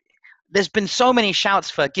there's been so many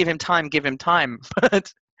shouts for give him time,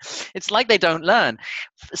 but it's like they don't learn.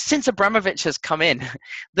 Since Abramovich has come in,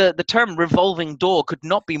 the term revolving door could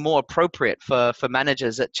not be more appropriate for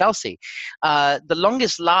managers at Chelsea. The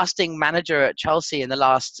longest lasting manager at Chelsea in the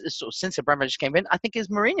last, since Abramovich came in, I think is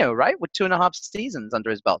Mourinho, right? With 2.5 seasons under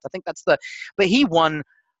his belt. I think that's but he won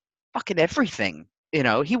fucking everything.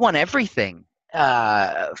 He won everything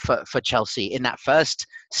for Chelsea in that first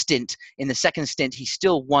stint. In the second stint, he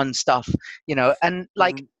still won stuff, and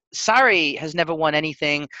Sarri has never won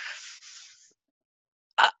anything.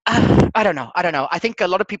 I don't know. I think a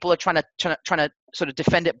lot of people are trying to sort of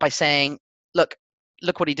defend it by saying, look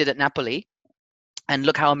what he did at Napoli, and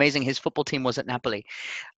look how amazing his football team was at Napoli.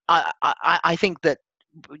 I think that,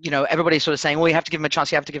 everybody's sort of saying, well, you have to give him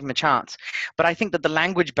a chance. But I think that the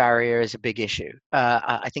language barrier is a big issue.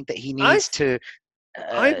 I think that he needs to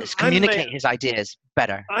communicate his ideas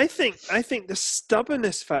better. I think the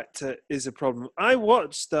stubbornness factor is a problem. I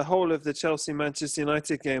watched the whole of the Chelsea-Manchester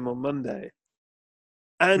United game on Monday,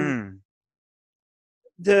 and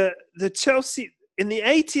the Chelsea in the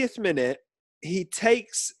 80th minute he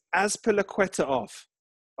takes Azpilicueta off.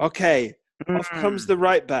 Okay, off comes the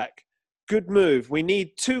right back. Good move. We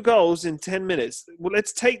need 2 goals in 10 minutes. Well,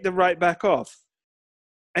 let's take the right back off,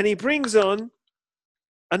 and he brings on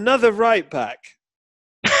another right back.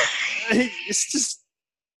 It's just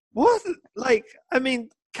what? Like, I mean,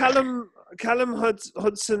 Callum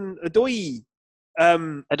Hudson-Odoi,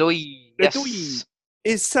 Yes.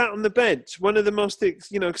 is sat on the bench. One of the most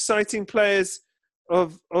exciting players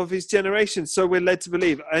of his generation. So we're led to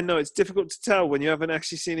believe. I know it's difficult to tell when you haven't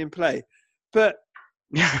actually seen him play, but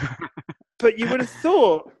you would have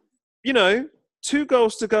thought, 2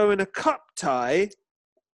 goals to go in a cup tie,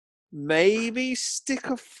 maybe stick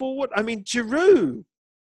a forward. I mean, Giroud.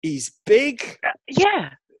 He's big. Yeah.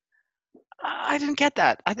 I didn't get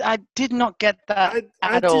that. I did not get that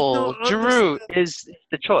at all. Giroud is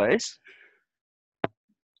the choice.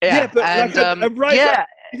 Yeah, but I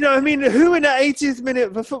mean, who in the 80th minute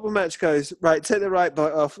of a football match goes, right, take the right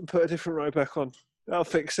back off and put a different right back on. That'll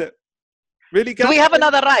fix it. Really, guys? Do we have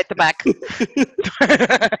another right back?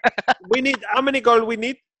 We need, how many goals we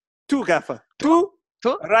need? 2, Gaffer. 2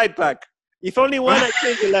 right back. If only one, I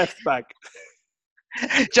change the left back.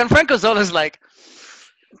 Gianfranco Zola's like,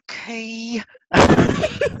 okay,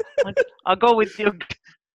 I'll go with you,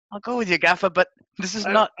 Gaffer, but this is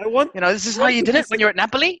not. This is how you did it when you were at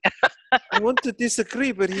Napoli. I want to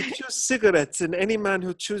disagree, but he chose cigarettes, and any man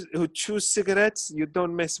who choose cigarettes, you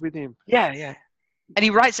don't mess with him. Yeah. And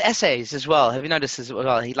he writes essays as well. Have you noticed as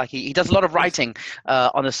well? He does a lot of writing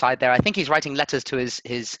on the side there. I think he's writing letters to his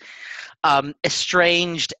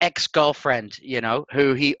estranged ex-girlfriend,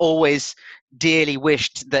 who he always dearly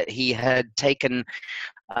wished that he had taken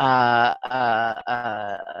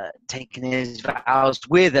his vows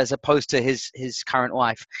with, as opposed to his current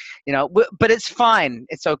wife. But it's fine.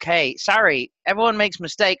 It's okay. Sorry, everyone makes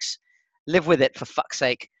mistakes. Live with it, for fuck's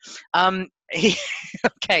sake.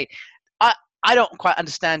 Okay. I don't quite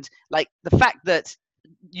understand, the fact that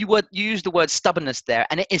you used the word stubbornness there,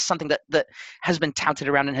 and it is something that has been touted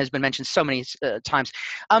around and has been mentioned so many times.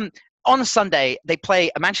 On Sunday, they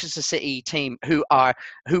play a Manchester City team who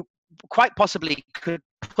quite possibly could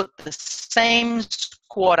put the same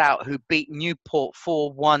squad out who beat Newport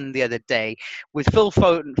 4-1 the other day, with Phil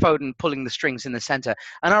Foden pulling the strings in the centre,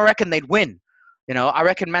 and I reckon they'd win. I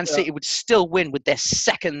reckon Man City would still win with their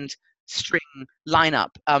second string lineup,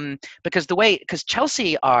 because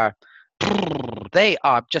Chelsea they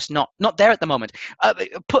are just not there at the moment.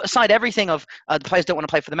 Put aside everything of the players don't want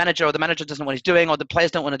to play for the manager, or the manager doesn't know what he's doing, or the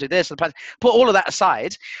players don't want to do this, put all of that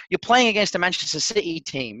aside. You're playing against a Manchester City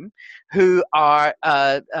team who are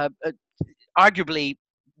arguably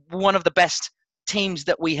one of the best teams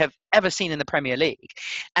that we have ever seen in the Premier League,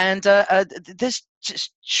 and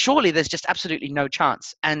surely there's just absolutely no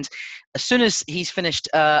chance. And as soon as he's finished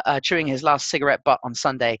chewing his last cigarette butt on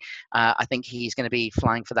Sunday, I think he's going to be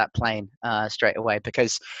flying for that plane straight away,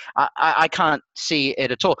 because I can't see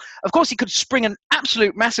it at all. Of course, he could spring an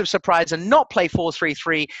absolute massive surprise and not play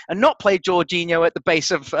 4-3-3 and not play Jorginho at the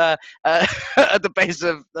base of the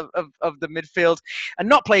midfield, and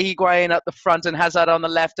not play Higuain at the front and Hazard on the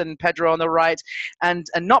left and Pedro on the right, and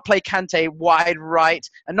not play Kante wide right,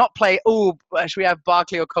 and not play, should we have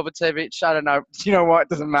Barkley or Kovacevic? I don't know. You know what? It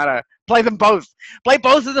doesn't matter. Play them both. Play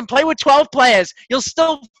both of them. Play with 12 players. You'll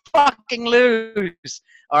still fucking lose.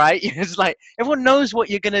 All right? It's like, everyone knows what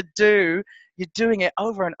you're going to do. You're doing it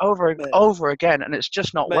over and over and over again, and it's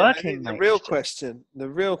just not working. The real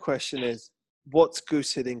question is, what's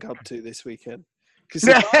Goose hitting up to this weekend? Because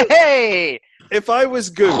if I was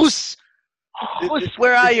Goose,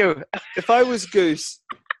 where are you? If I was Goose,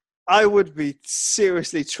 I would be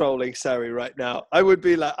seriously trolling Sarri right now. I would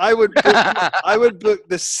be like, I would book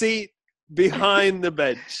the seat behind the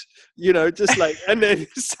bench, just like, and then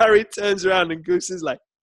Sarri turns around and Goose is like,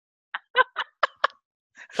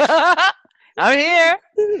 I'm here.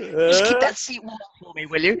 Just keep that seat warm for me,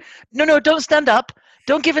 will you? No, don't stand up.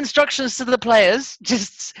 Don't give instructions to the players.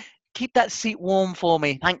 Just keep that seat warm for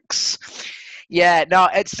me. Thanks. Yeah, no,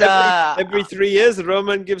 it's every 3 years,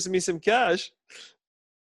 Roman gives me some cash.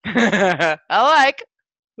 I like.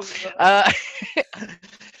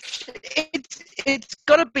 It's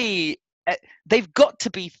got to be. They've got to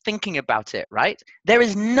be thinking about it, right? There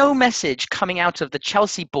is no message coming out of the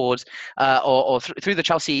Chelsea board or through the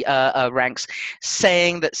Chelsea ranks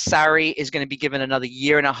saying that Sarri is going to be given another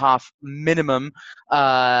year and a half minimum,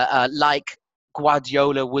 like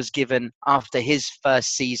Guardiola was given after his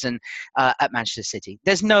first season at Manchester City.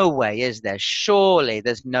 There's no way, is there? Surely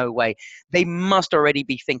there's no way. They must already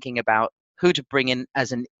be thinking about who to bring in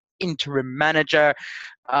as an interim manager,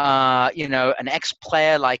 an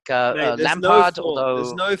ex-player like Lampard.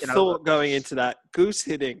 There's no thought going into that. Guus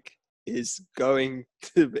Hiddink is going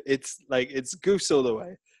to. It's Goose all the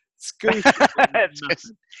way. It's Goose.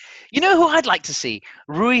 You know who I'd like to see?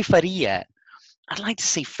 Rui Faria. I'd like to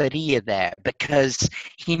see Faria there because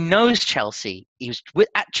he knows Chelsea. He was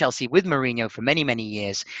at Chelsea with Mourinho for many, many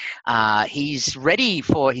years. He's ready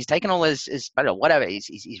for. He's taken all his whatever.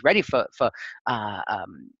 He's ready to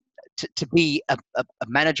be a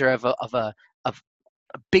manager of a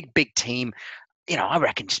big team. I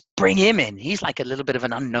reckon just bring him in. He's like a little bit of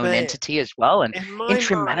an unknown entity as well, and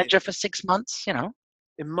interim manager for 6 months.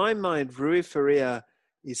 In my mind, Rui Faria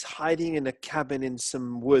is hiding in a cabin in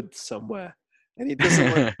some wood somewhere. And he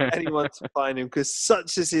doesn't want anyone to find him because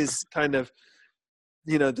such is his kind of,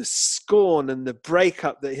 the scorn and the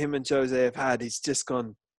breakup that him and Jose have had. He's just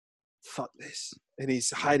gone, fuck this. And he's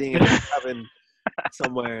hiding in a cabin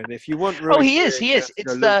somewhere. And if you want Rui he is.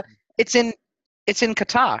 It's in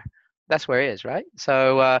Qatar. That's where he is, right?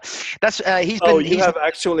 So that's he's been. Oh, you have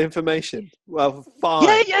actual information. Well,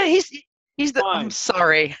 fine. Yeah. He's the. Fine. I'm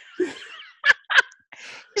sorry.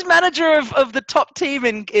 He's manager of the top team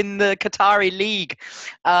in the Qatari league.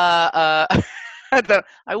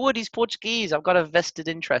 He's Portuguese. I've got a vested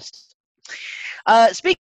interest.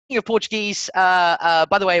 Speaking of Portuguese,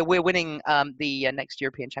 by the way, we're winning the next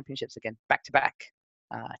European Championships again, back to back.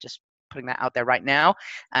 Just putting that out there right now.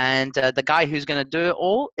 And the guy who's going to do it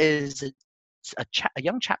all is a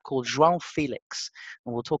young chap called João Felix.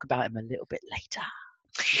 And we'll talk about him a little bit later.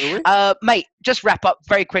 Really? Mate, just wrap up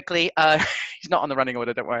very quickly. He's not on the running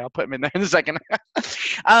order, don't worry. I'll put him in there in a second.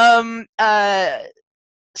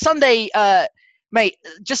 Sunday, mate,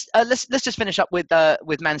 just let's just finish up with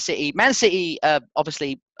Man City. Man City,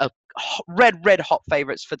 obviously, red hot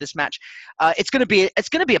favourites for this match. It's going to be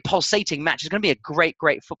a pulsating match. It's going to be a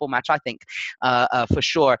great football match, I think, for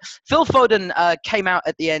sure. Phil Foden came out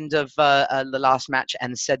at the end of the last match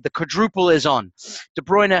and said the quadruple is on. De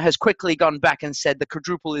Bruyne has quickly gone back and said the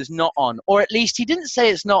quadruple is not on, or at least he didn't say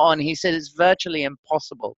it's not on. He said it's virtually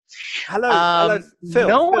impossible. Hello,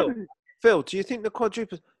 Phil. Phil, do you think the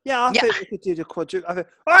quadruple? Yeah, I think we could do the quadruple.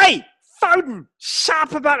 Oi, Foden,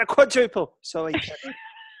 sharp about the quadruple. Sorry, Kevin.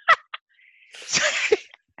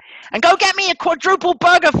 And go get me a quadruple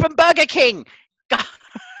burger from Burger King.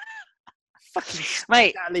 Fucking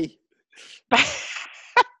mate.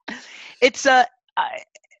 It's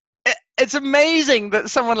amazing that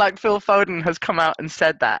someone like Phil Foden has come out and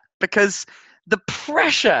said that, because the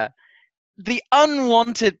pressure, the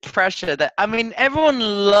unwanted pressure everyone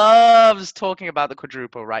loves talking about the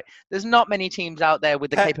quadruple, right? There's not many teams out there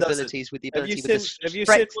with the capabilities, with the ability. Have you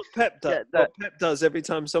seen what Pep does? What Pep does every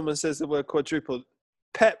time someone says the word quadruple?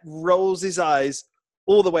 Pep rolls his eyes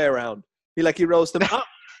all the way around. He rolls them up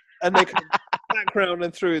and they come back round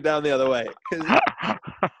and through down the other way. Because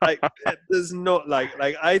Pep does not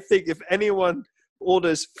I think if anyone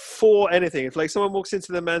orders for anything, if someone walks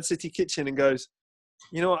into the Man City kitchen and goes,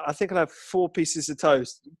 you know what, I think I'll have 4 pieces of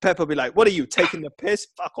toast, Pep will be like, what are you, taking the piss?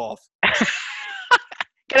 Fuck off.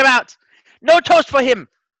 Get him out. No toast for him.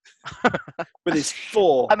 With his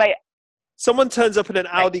 4. Someone turns up in an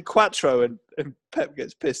Audi Quattro and Pep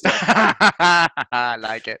gets pissed off. I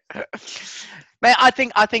like it. Mate, I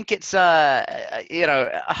think it's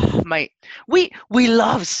mate, we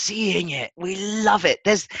love seeing it. We love it.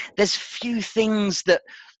 There's few things that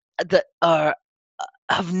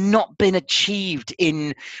have not been achieved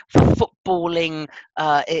in footballing,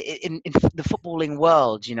 in the footballing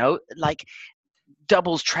world, like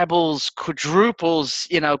doubles, trebles, quadruples.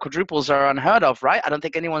 Quadruples are unheard of, right? I don't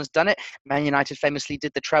think anyone's done it. Man United famously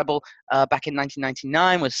did the treble back in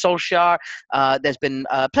 1999 with Solskjaer. There's been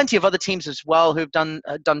plenty of other teams as well who've done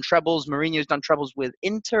trebles. Mourinho's done trebles with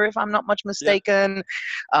Inter, if I'm not much mistaken.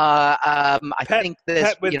 I think there's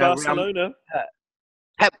Pep with Barcelona.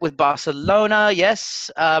 Pep with Barcelona, yes.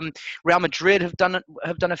 Real Madrid have done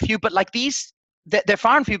a few, but these, they're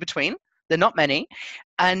far and few between. They're not many,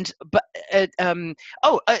 and you're gonna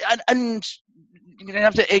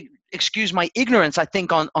have to excuse my ignorance, I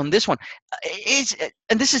think, on this one.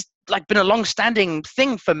 And this is been a long-standing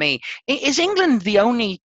thing for me. Is England the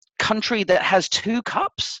only country that has 2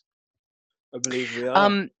 cups? I believe we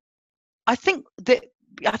are. I think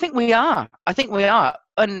we are.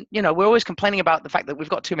 And we're always complaining about the fact that we've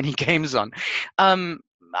got too many games on.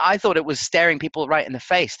 I thought it was staring people right in the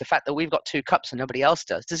face. The fact that we've got 2 cups and nobody else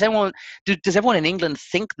does. Does everyone in England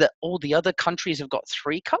think that all the other countries have got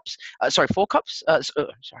 3 cups? 4 cups.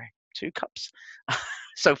 2 cups.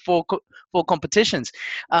 So four competitions.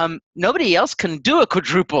 Nobody else can do a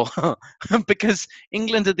quadruple because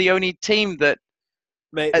England are the only team that.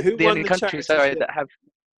 Mate, who the won only the country, charity that have.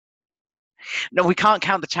 No, we can't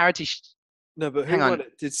count the charity. No, but who won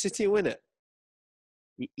it? Did City win it?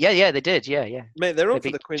 Yeah, they did. Yeah. Mate, they're on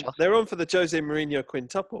for the They're on for the Jose Mourinho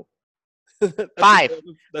quintuple. 5.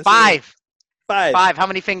 That's 5. 5. 5. How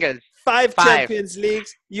many fingers? 5 Champions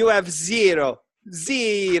Leagues. You have 0.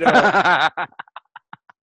 0.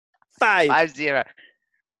 5-0.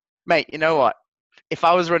 Mate, you know what? If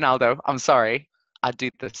I was Ronaldo, I'm sorry, I'd do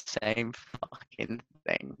the same fucking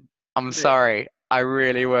thing. I'm sorry. I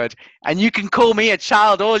really would. And you can call me a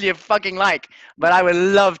child all you fucking like, but I would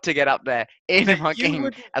love to get up there in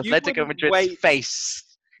fucking Atletico Madrid's face.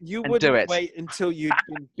 You wouldn't wait until you'd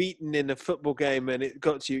been beaten in a football game and it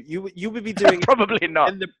got you. You would be doing probably it not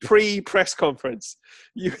in the pre-press conference.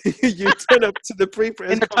 You turn up to the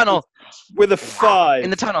pre-press in the tunnel with a 5 in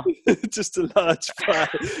the tunnel, just a large 5.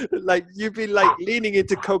 Like you'd be like leaning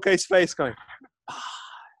into Koke's face, going.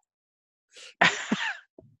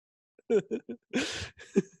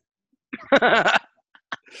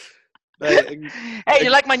 Hey, you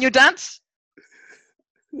like my new dance?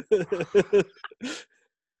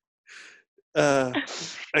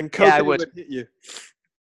 And Koke would hit you.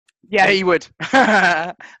 Yeah, he would.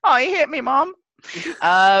 Oh, he hit me, Mom.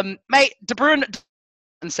 Mate, De Bruyne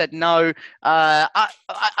and said no. For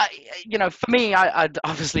me, I'd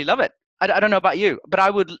obviously love it. I don't know about you, but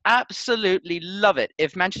I would absolutely love it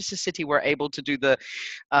if Manchester City were able to do the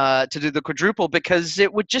quadruple, because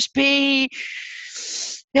it would just be,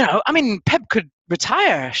 Pep could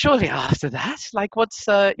retire surely after that. Like, what's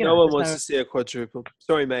no one wants to see a quadruple.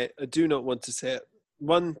 Sorry, mate, I do not want to see it.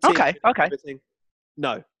 One team. Okay. Everything.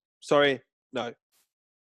 No, sorry, no.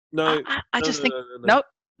 I just think no.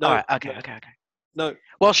 All right. Okay. No.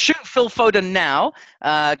 Well, shoot Phil Foden now,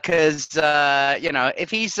 because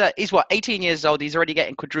if he's 18 years old, he's already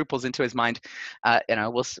getting quadruples into his mind.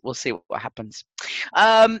 We'll see what happens,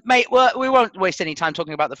 mate. Well, we won't waste any time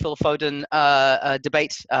talking about the Phil Foden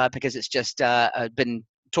debate because it's just been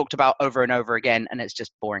talked about over and over again, and it's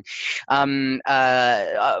just boring.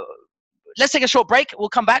 Let's take a short break. We'll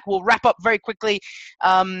come back. We'll wrap up very quickly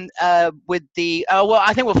with the.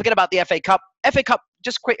 I think we'll forget about the FA Cup. FA Cup.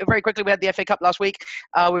 Just very quickly, we had the FA Cup last week.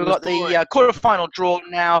 We've got the quarterfinal draw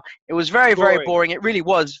now. It was very, very boring. It really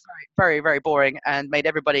was very, very boring, and made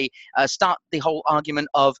everybody start the whole argument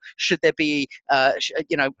of should there be,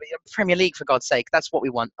 Premier League, for God's sake. That's what we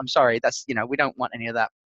want. I'm sorry. That's we don't want any of that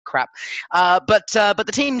crap. But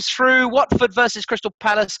the teams through: Watford versus Crystal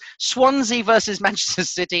Palace, Swansea versus Manchester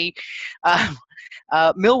City,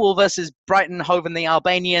 Millwall versus Brighton Hove and the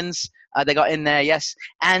Albanians. They got in there, yes.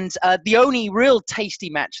 And the only real tasty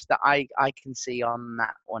match that I can see on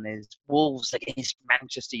that one is Wolves against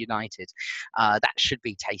Manchester United. That should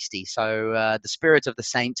be tasty. So the spirit of the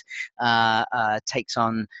Saint takes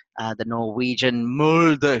on the Norwegian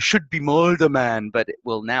Molde. Should be Molde man, but it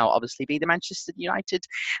will now obviously be the Manchester United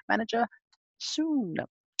manager soon.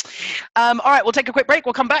 All right, we'll take a quick break.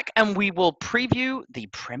 We'll come back and we will preview the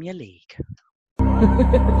Premier League.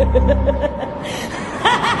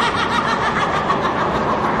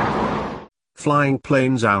 Flying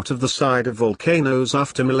planes out of the side of volcanoes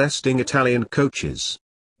after molesting Italian coaches.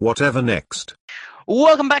 Whatever next?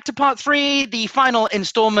 Welcome back to part 3, the final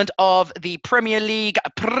installment of the Premier League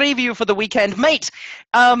preview for the weekend. Mate,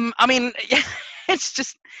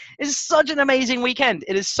 it's such an amazing weekend.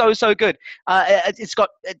 It is so good. It's got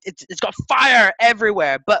fire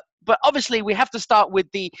everywhere, but obviously we have to start with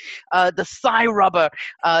the thigh rubber.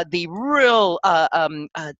 The real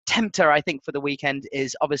tempter, I think, for the weekend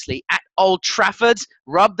is obviously at Old Trafford.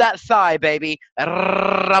 Rub that thigh, baby.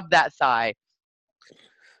 Rub that thigh.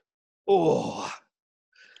 Oh,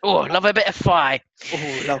 love a bit of thigh.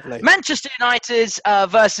 Oh, lovely. Manchester United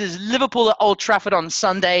versus Liverpool at Old Trafford on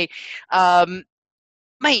Sunday.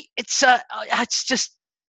 Mate, it's just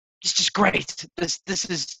great. This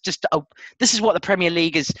is what the Premier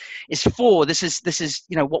League is for. This is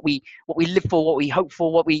what we live for, what we hope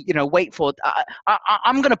for, what we wait for.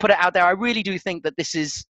 I'm going to put it out there. I really do think that this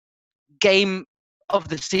is game of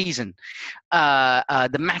the season,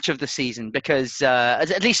 the match of the season, because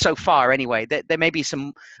at least so far anyway, there may be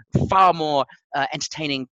some far more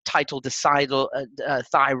entertaining title decider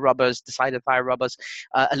thigh rubbers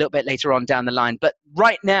a little bit later on down the line. But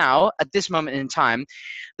right now, at this moment in time,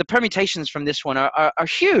 the permutations from this one are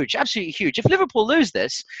huge, absolutely huge. If Liverpool lose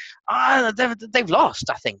this, they've lost.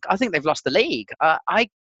 I think they've lost the league.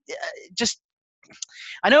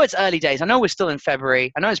 I know it's early days. I know we're still in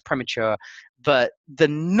February. I know it's premature, but the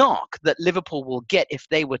knock that Liverpool will get if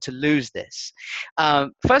they were to lose this.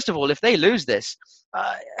 First of all, if they lose this,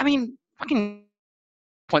 fucking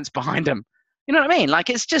points behind them. You know what I mean? Like,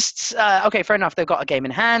 it's just, okay, fair enough. They've got a game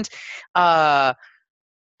in hand. But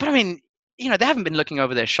I mean, they haven't been looking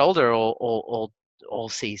over their shoulder all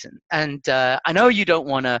season. And I know you don't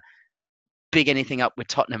want to big anything up with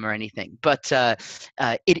Tottenham or anything, but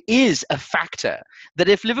it is a factor that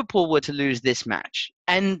if Liverpool were to lose this match,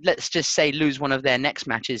 and let's just say lose one of their next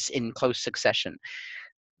matches in close succession,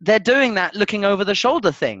 they're doing that looking over the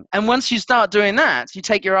shoulder thing. And once you start doing that, you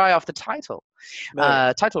take your eye off the title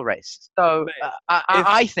race. So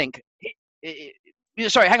I think...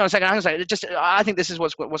 Sorry, hang on a second. I think this is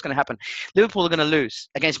what's going to happen. Liverpool are going to lose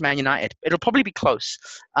against Man United. It'll probably be close,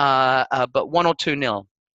 but 1 or 2-0.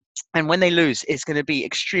 And when they lose, it's going to be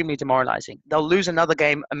extremely demoralizing. They'll lose another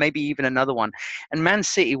game and maybe even another one. And Man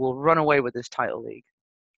City will run away with this title league.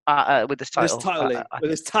 With this title league.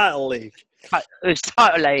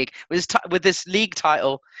 With this league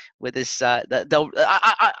title, with this,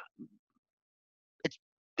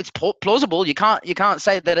 it's plausible. You can't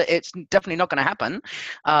say that it's definitely not going to happen.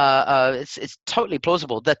 It's totally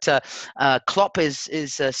plausible that Klopp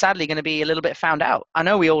is sadly going to be a little bit found out. I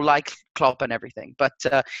know we all like Klopp and everything, but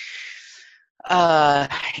you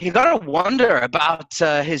got to wonder about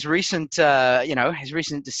his recent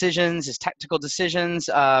decisions, his tactical decisions.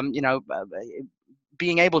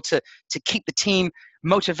 Being able to keep the team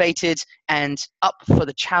motivated and up for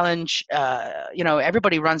the challenge.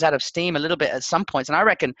 Everybody runs out of steam a little bit at some points, and I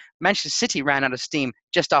reckon Manchester City ran out of steam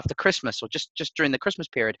just after Christmas, or just during the Christmas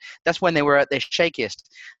period. That's when they were at their shakiest.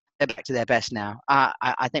 They're back to their best now.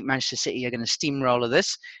 I think Manchester City are going to steamroller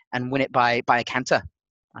this and win it by a canter.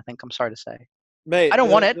 I think. I'm sorry to say, mate. I don't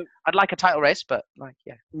want it. I'd like a title race, but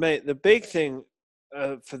yeah. Mate, the big thing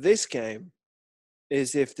for this game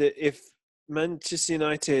is if Manchester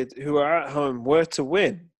United, who are at home, were to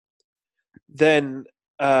win, then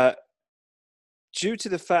due to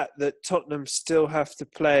the fact that Tottenham still have to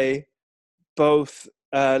play both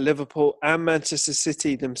Liverpool and Manchester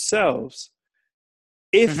City themselves,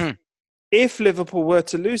 if Liverpool were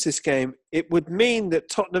to lose this game, it would mean that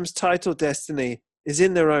Tottenham's title destiny is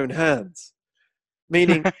in their own hands.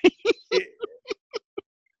 Meaning,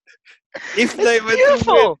 if they were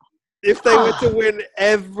to win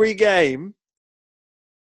every game,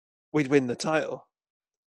 we'd win the title.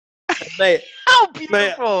 Mate, how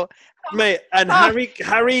beautiful. Mate, and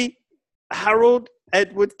Harold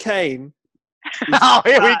Edward Kane. Oh,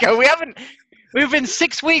 here we go. We've been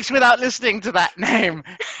 6 weeks without listening to that name.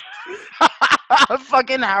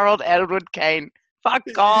 Fucking Harold Edward Kane. Fuck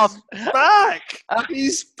off. He's back.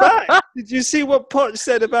 He's back. Did you see what Poch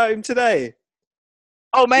said about him today?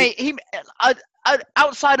 Oh, mate, he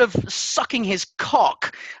outside of sucking his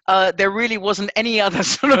cock, there really wasn't any other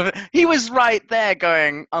sort of... He was right there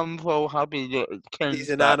going, I'm so happy that he's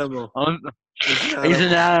an animal. He's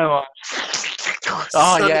an animal.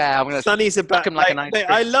 Oh, yeah. I'm gonna Sonny's a battery. Like an ice cream.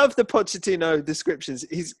 I love the Pochettino descriptions.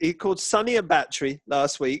 He called Sonny a battery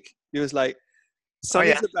last week. He was like,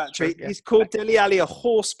 Sonny's a battery. Yeah. He's called Dele Alli a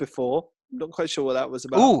horse before. I'm not quite sure what that was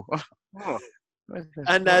about. Ooh.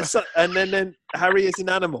 And then Harry is an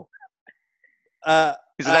animal.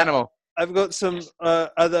 He's an animal. I've got some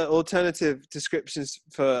other alternative descriptions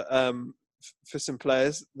for some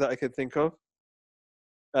players that I could think of.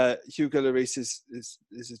 Hugo Lloris is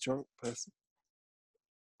a drunk person.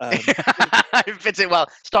 It fits it well.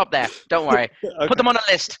 Stop there. Don't worry. Okay. Put them on a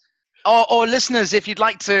list. Or listeners, if you'd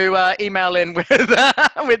like to email in with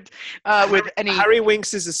any... Harry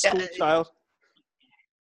Winks is a school child.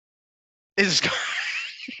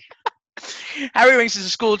 Harry Winks is a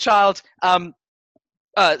school child.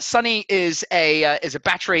 Sonny is a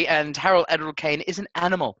battery, and Harold Edward Kane is an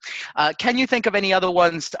animal. Can you think of any other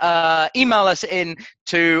ones? Email us in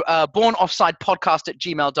to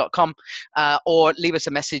bornoffsidepodcast@gmail.com or leave us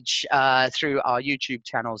a message through our YouTube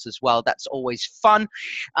channels as well. That's always fun.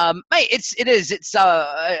 Mate, it's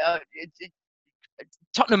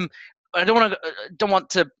Tottenham. I don't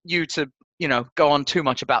want you to go on too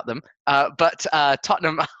much about them, but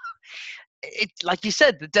Tottenham. It's like you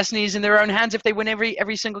said, the destiny is in their own hands if they win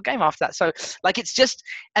every single game after that. So, like, it's just,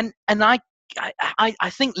 and I I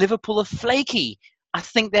think Liverpool are flaky. I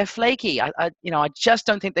think they're flaky. I just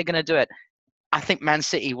don't think they're going to do it. I think Man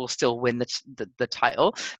City will still win the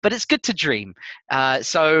title, but it's good to dream.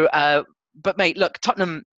 But mate, look,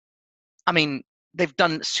 Tottenham, I mean, they've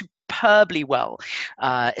done superbly well,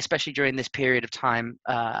 especially during this period of time.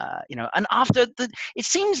 And after it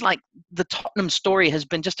seems like the Tottenham story has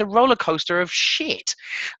been just a roller coaster of shit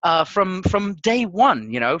from day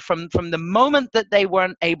one. From the moment that they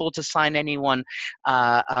weren't able to sign anyone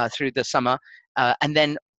through the summer, and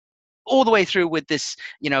then all the way through with this,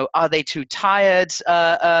 are they too tired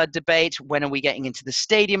debate? When are we getting into the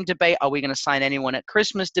stadium debate? Are we going to sign anyone at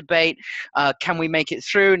Christmas debate? Can we make it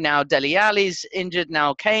through? Now Dele Alli's injured.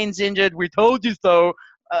 Now Kane's injured. We told you so.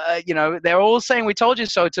 They're all saying we told you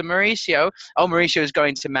so to Mauricio. Oh, Mauricio's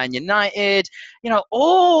going to Man United.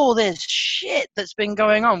 All this shit that's been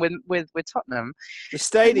going on with Tottenham. The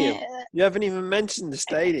stadium. You haven't even mentioned the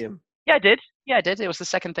stadium. Yeah, I did. It was the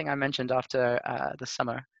second thing I mentioned after the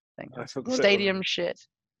summer. I forgot stadium shit.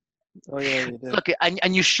 Oh yeah, you did. Look,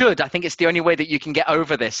 and you should. I think it's the only way that you can get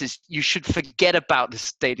over this is you should forget about the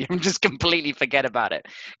stadium. Just completely forget about it,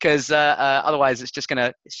 because otherwise it's just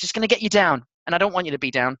gonna get you down. And I don't want you to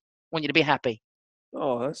be down. I want you to be happy.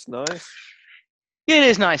 Oh, that's nice. It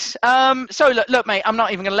is nice. So look, mate. I'm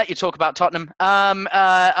not even going to let you talk about Tottenham. But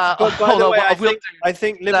by the way, I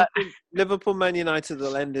think Liverpool Man United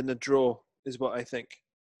will end in a draw. Is what I think.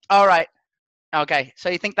 All right. Okay, so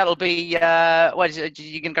you think that'll be what is it?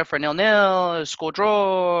 You can go for a 0-0, score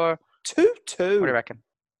draw, 2-2. What do you reckon?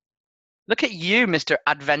 Look at you, Mr.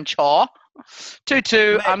 Adventure.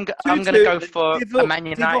 2-2. I'm going to go for a Man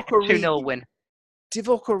United 2-0 win.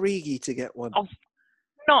 Divock Origi to get one. Oh,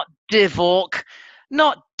 not Divock.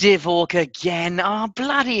 Not Divock again. Oh,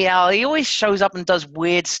 bloody hell. He always shows up and does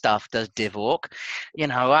weird stuff, does Divock.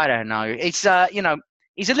 I don't know. It's,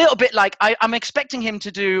 he's a little bit like, I'm expecting him to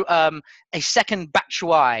do a second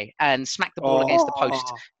Batshuayi and smack the ball against the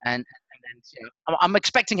post. And I'm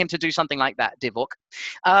expecting him to do something like that, Divock.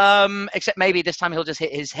 Except maybe this time he'll just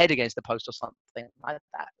hit his head against the post or something like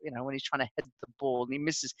that. When he's trying to head the ball and he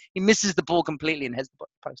misses the ball completely and heads the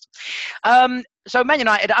post. So Man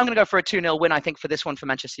United, I'm going to go for a 2-0 win, I think, for this one for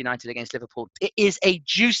Manchester United against Liverpool. It is a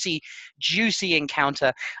juicy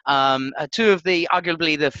encounter. Two of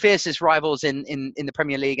arguably the fiercest rivals in the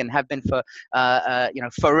Premier League and have been for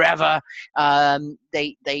forever.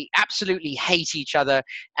 They absolutely hate each other,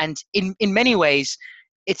 and in many ways,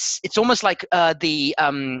 it's almost like the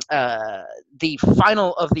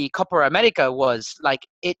final of the Copa America was like,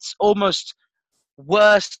 it's almost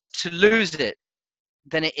worse to lose it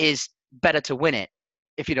than it is better to win it,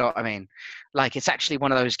 if you know what I mean. Like, it's actually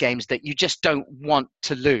one of those games that you just don't want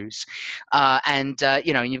to lose.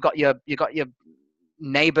 You've got your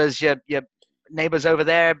neighbors, your neighbors over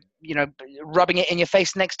there, rubbing it in your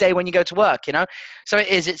face the next day when you go to work, So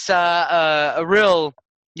it's a real,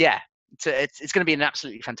 it's going to be an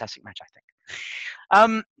absolutely fantastic match, I think.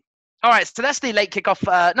 All right, so that's the late kickoff.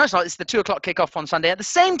 No, it's not. It's the 2:00 kickoff on Sunday. At the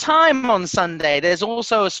same time on Sunday, there's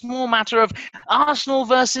also a small matter of Arsenal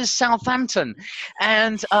versus Southampton.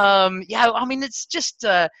 And, it's just,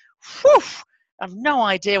 I have no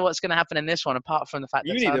idea what's going to happen in this one, apart from the fact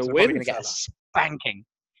that Southampton are probably going to get a spanking.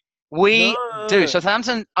 We do.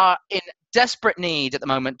 Southampton are in desperate need at the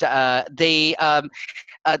moment. They've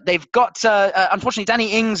got, unfortunately,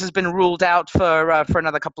 Danny Ings has been ruled out for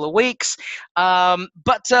another couple of weeks.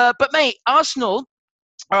 But mate, Arsenal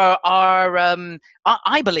are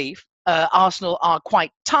I believe, Arsenal are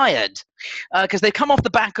quite tired because they've come off the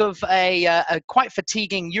back of a quite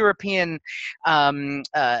fatiguing European match.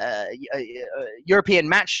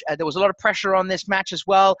 There was a lot of pressure on this match as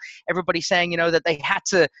well. Everybody saying, that they had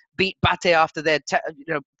to beat Bate after their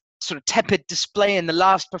sort of tepid display in the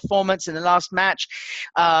last performance in the last match.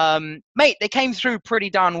 Mate, they came through pretty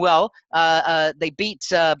darn well. They beat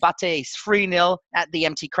Bate 3-0 at the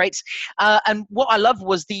empty crates. And what I loved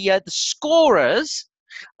was the scorers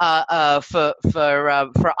for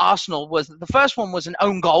Arsenal. Was the first one was an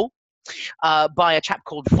own goal by a chap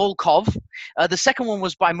called Volkov. The second one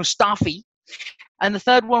was by Mustafi. And the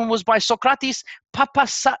third one was by Socrates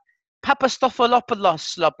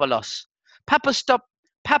Papastathopoulos.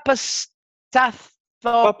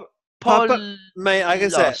 Papa, mate, I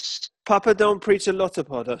can say, Papa don't preach a lot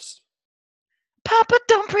upon us. Papa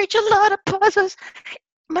don't preach a lot upon us.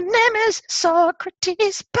 My name is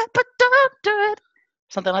Socrates. Papa don't do it.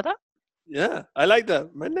 Something like that? Yeah, I like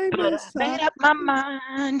that. My name is Socrates. Made up my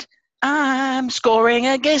mind. I'm scoring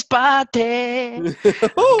against Bate. I'm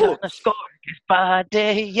gonna score against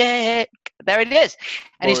Bate. Yeah. There it is.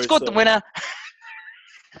 And he scored the winner.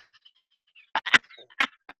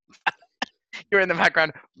 You're in the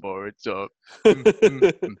background. Borisov.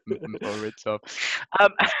 Borisov.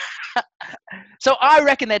 So I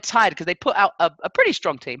reckon they're tied because they put out a pretty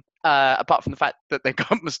strong team. Apart from the fact that they've got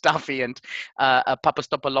Mustafi and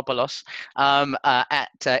Papastopoulos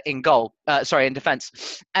in goal. In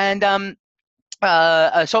defence. And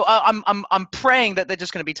so I'm praying that they're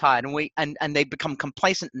just going to be tired, and they become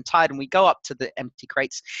complacent and tired, and we go up to the empty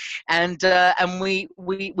crates, and we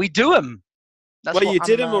do them. You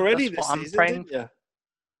did them already this season, didn't you?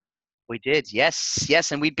 We did,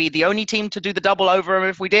 yes, and we'd be the only team to do the double over them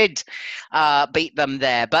if we did beat them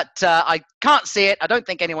there. But I can't see it. I don't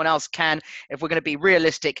think anyone else can. If we're going to be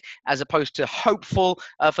realistic as opposed to hopeful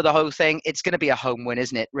for the whole thing, it's going to be a home win,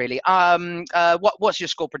 isn't it, really? What's your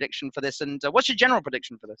score prediction for this, and what's your general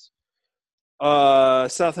prediction for this?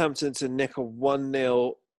 Southampton to nick a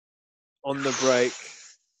 1-0 on the break.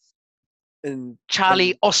 And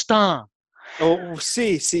Charlie Austin. Oh,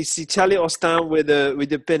 see, Charlie Austin with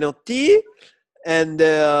the penalty, and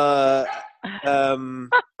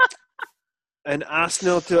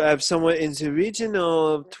Arsenal to have somewhere in the region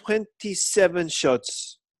of 27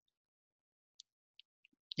 shots.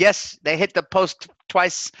 Yes, they hit the post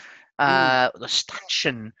twice, the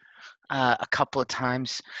stanchion a couple of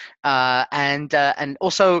times, and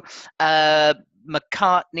also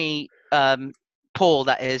McCartney, Paul,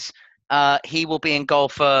 that is. He will be in goal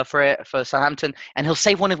for Southampton, and he'll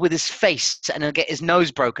save one with his face, and he'll get his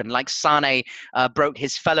nose broken, like Sane broke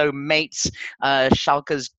his fellow mate's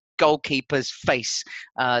Schalke's goalkeeper's face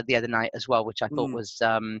the other night as well, which I thought was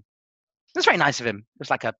very nice of him. It was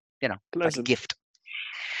like a like a gift.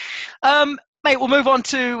 Mate, we'll move on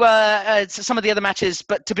to some of the other matches,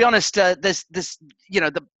 but to be honest, there's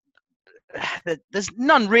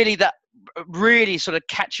none really that really sort of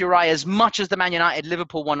catch your eye as much as the Man United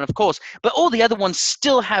Liverpool one, of course, but all the other ones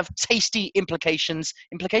still have tasty implications.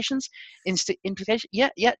 Tasty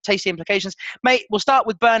implications. Mate, we'll start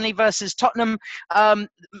with Burnley versus Tottenham.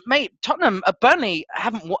 Burnley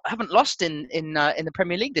haven't lost in the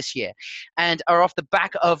Premier League this year, and are off the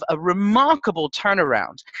back of a remarkable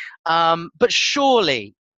turnaround. But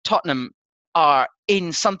surely Tottenham are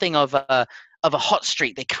in something of a hot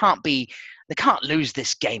streak. They can't lose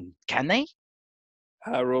this game, can they?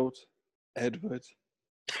 Harold, Edward,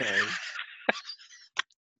 Kane.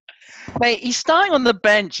 Mate, he's starting on the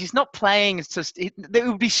bench. He's not playing. It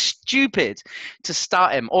would be stupid to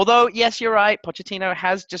start him. Although, yes, you're right. Pochettino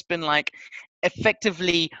has just been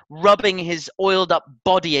effectively rubbing his oiled up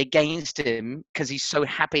body against him because he's so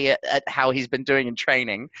happy at how he's been doing in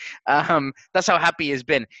training. That's how happy he's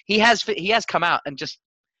been. He has come out and just.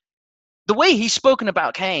 The way he's spoken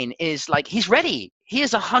about Kane is he's ready. He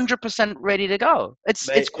is 100% ready to go.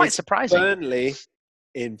 It's quite surprising. Burnley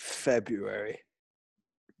in February.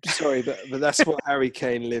 Sorry, but that's what Harry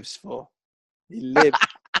Kane lives for. He lives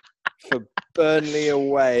for Burnley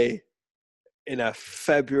away in a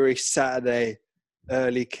February Saturday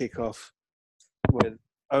early kickoff when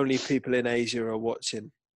only people in Asia are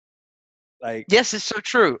watching. Yes, it's so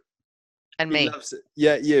true. And me. Loves it.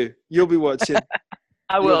 Yeah, you'll be watching.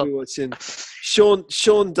 I will. You'll be watching. Sean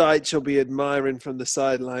Dyche will be admiring from the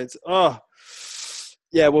sidelines. Oh,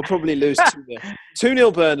 yeah, we'll probably lose 2-0.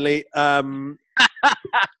 2-0 Burnley.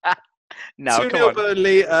 No, 2-0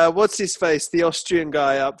 Burnley. What's his face? The Austrian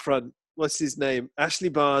guy up front. What's his name? Ashley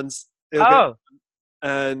Barnes.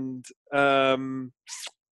 And I'm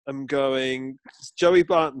going. Does Joey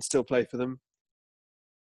Barton still play for them?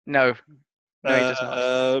 No, he does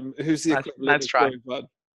not. Who's the equivalent Let's try.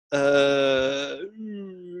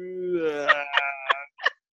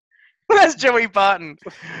 Joey Barton?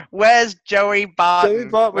 Where's Joey Barton? Joey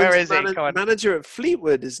Barton, where is he? Manager at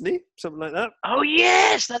Fleetwood, isn't he? Something like that. Oh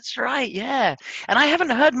yes, that's right. Yeah, and I haven't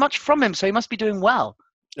heard much from him, so he must be doing well.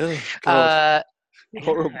 Oh God,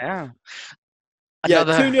 horrible. Yeah,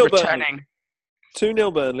 2-0 Burnley.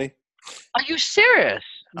 2-0 Burnley. Are you serious?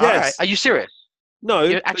 Yes. Right. Are you serious? No,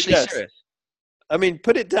 you're actually serious. I mean,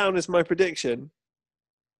 put it down as my prediction.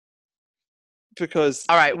 Because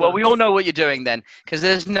all right, well, we all know what you're doing then, because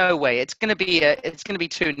there's no way it's going to be 2-0. It's going to be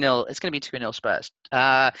 2-0 Spurs.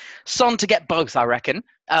 Son to get both, I reckon,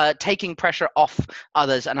 taking pressure off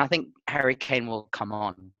others, and I think Harry Kane will come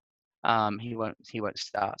on. He won't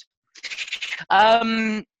start.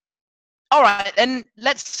 All right, then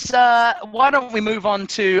let's. Why don't we move on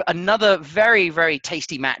to another very, very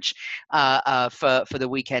tasty match for the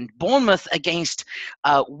weekend? Bournemouth against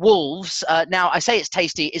Wolves. Now, I say it's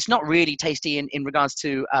tasty. It's not really tasty in regards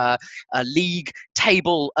to league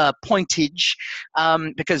table pointage,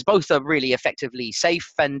 because both are really effectively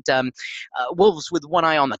safe. And Wolves, with one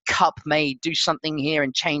eye on the cup, may do something here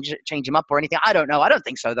and change them up or anything. I don't know. I don't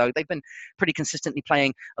think so, though. They've been pretty consistently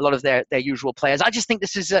playing a lot of their usual players. I just think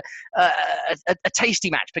this is a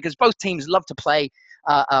tasty match because both teams love to play,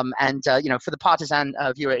 and for the partisan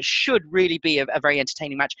viewer, it should really be a very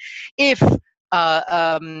entertaining match. If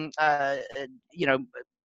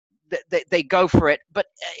they go for it, but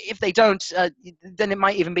if they don't, then it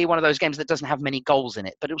might even be one of those games that doesn't have many goals in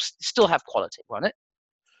it, but it will still have quality, won't it?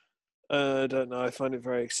 I don't know. I find it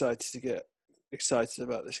very excited to get excited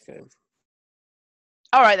about this game.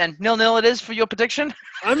 All right then, 0-0 it is for your prediction.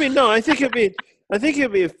 I mean, no, I think it'd be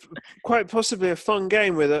quite possibly a fun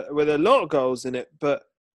game with a lot of goals in it, but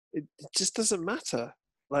it just doesn't matter.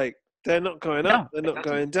 Like, they're not going up, they're not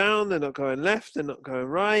going down, they're not going left, they're not going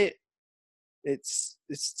right. It's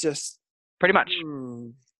just pretty much.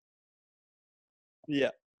 Yeah.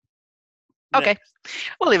 Okay, next.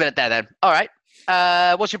 We'll leave it at that then. All right.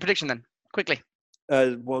 What's your prediction then? Quickly.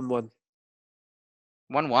 1-1.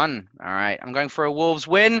 1-1. All right. I'm going for a Wolves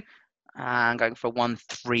win. I'm going for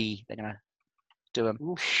 1-3. They're gonna do them.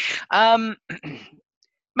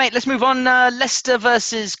 Mate, let's move on. Leicester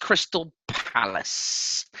versus Crystal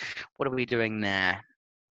Palace. What are we doing there?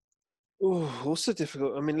 Also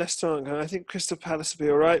difficult. I mean, Leicester aren't going. I think Crystal Palace will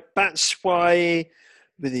be all right. Batshuayi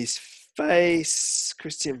with his face,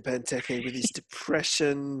 Christian Benteke with his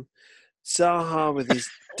depression, Zaha with his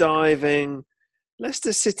diving,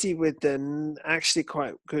 Leicester City with the actually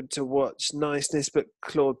quite good to watch niceness, but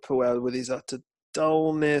Claude Puel with his utter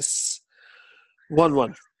dullness.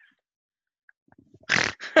 1-1.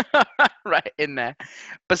 Right in there.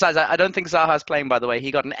 Besides, I don't think Zaha's playing, by the way.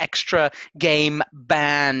 He got an extra game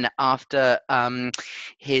ban after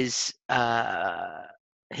his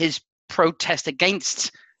protest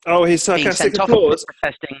against his sarcastic applause.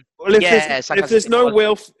 Well, if there's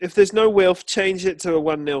no Wilf, change it to a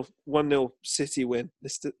 1-0 City win.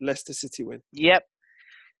 Leicester City win. Yep.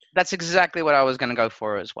 That's exactly what I was going to go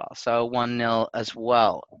for as well. So 1-0 as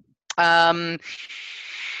well.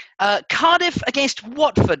 Cardiff against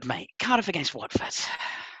Watford, mate. Cardiff against Watford.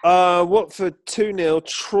 Watford 2-0.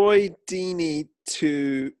 Troy Deeney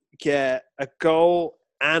to get a goal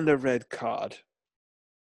and a red card.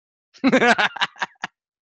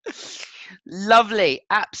 Lovely.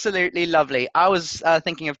 Absolutely lovely. I was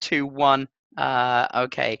thinking of 2-1.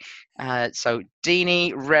 Okay. So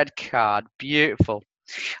Deeney, red card. Beautiful.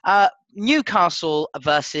 Newcastle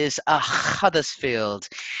versus Huddersfield.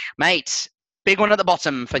 Mate, big one at the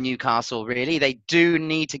bottom for Newcastle, really. They do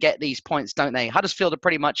need to get these points, don't they? Huddersfield are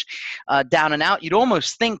pretty much down and out. You'd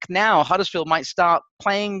almost think now Huddersfield might start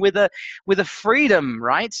playing with a freedom,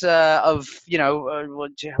 right? We're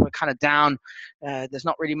kind of down. There's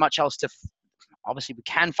not really much else to. Obviously, we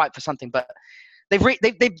can fight for something, but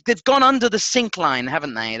they've gone under the sink line,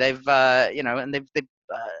 haven't they? They've and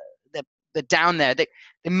they're down there. They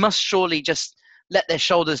must surely just let their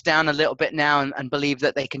shoulders down a little bit now and believe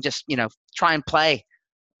that they can just, try and play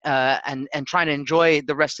and try to enjoy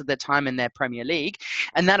the rest of their time in their Premier League.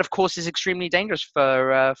 And that, of course, is extremely dangerous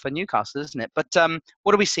for Newcastle, isn't it? But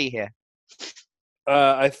what do we see here?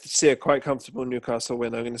 I see a quite comfortable Newcastle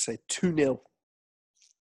win. I'm going to say 2-0.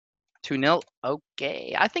 2-0.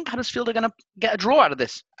 Okay. I think Huddersfield are going to get a draw out of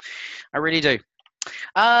this. I really do.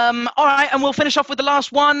 All right. And we'll finish off with the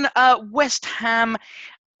last one. West Ham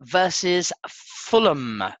versus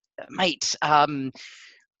Fulham. Mate,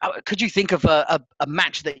 could you think of a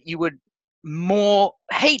match that you would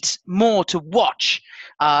hate more to watch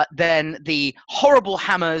than the horrible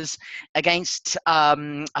Hammers against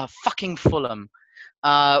fucking Fulham?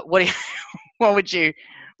 What do you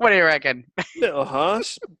reckon? Little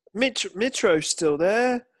harsh. Mitro's still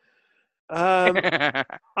there.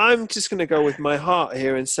 I'm just going to go with my heart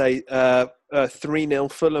here and say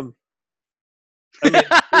 3-0 Fulham. I mean,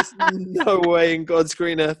 there's no way in God's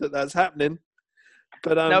green earth that's happening.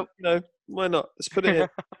 But nope. Why not? Let's put it in.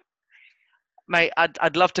 Mate,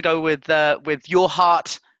 I'd love to go with your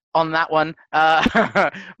heart on that one.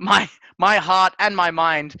 My heart and my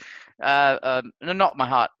mind. Not my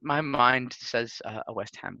heart. My mind says a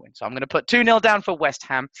West Ham win. So I'm going to put 2-0 down for West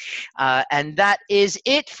Ham. And that is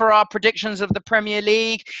it for our predictions of the Premier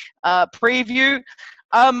League preview.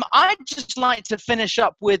 I'd just like to finish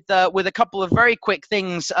up with a couple of very quick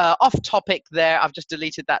things off topic there. I've just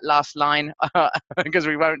deleted that last line because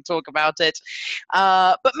we won't talk about it.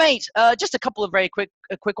 But mate, just a couple of very quick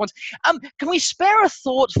ones. Can we spare a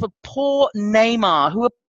thought for poor Neymar, who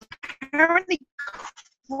apparently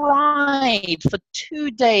cried for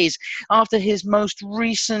 2 days after his most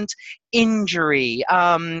recent injury?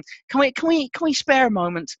 Can we spare a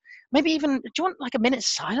moment? Maybe even, do you want like a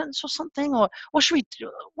minute's silence or something? Or what should we do?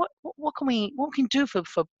 What can we do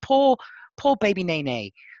for poor baby Nene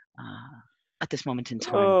at this moment in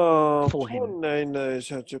time for him? Poor Nene's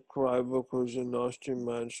had to cry because a nasty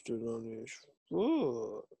man stood on his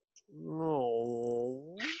foot.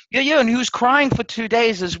 No. Yeah, and he was crying for 2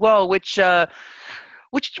 days as well, which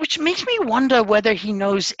makes me wonder whether he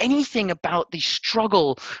knows anything about the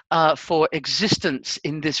struggle for existence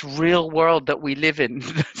in this real world that we live in,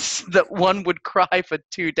 that one would cry for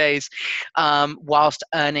 2 days whilst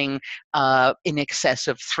earning in excess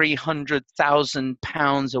of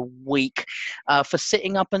 £300,000 a week for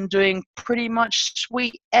sitting up and doing pretty much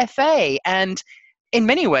sweet FA. And in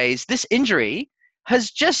many ways, this injury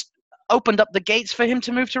has just opened up the gates for him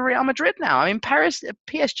to move to Real Madrid now. I mean,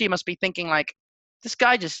 PSG must be thinking like, this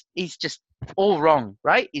guy he's just all wrong,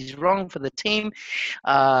 right? He's wrong for the team.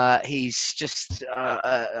 He's just,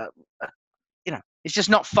 it's just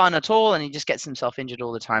not fun at all, and he just gets himself injured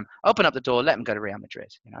all the time. Open up the door, let him go to Real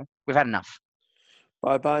Madrid. We've had enough.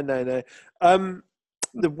 Bye, Nene.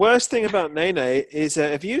 The worst thing about Nene is,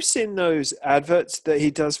 have you seen those adverts that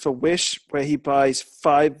he does for Wish, where he buys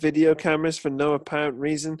 5 video cameras for no apparent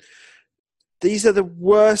reason? These are the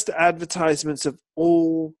worst advertisements of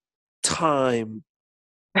all time.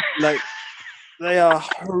 Like, they are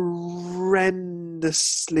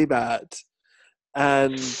horrendously bad,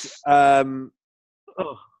 and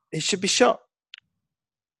he should be shot.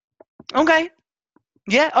 Okay.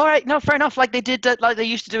 Yeah. All right. No, fair enough. Like they did, like they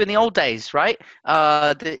used to do in the old days, right?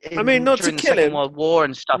 Not to kill him. World War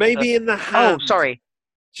and stuff. Maybe in the hand. Oh, sorry.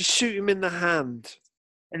 Just shoot him in the hand.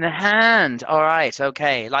 In the hand. All right.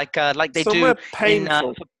 Okay. Like they somewhere do.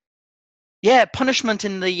 Painful. Punishment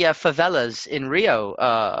in the favelas in Rio.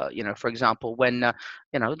 For example, when their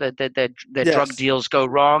drug deals go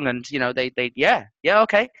wrong, and okay.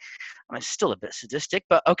 I mean, it's still a bit sadistic,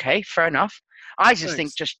 but okay, fair enough. I just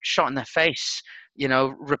think just shot in the face,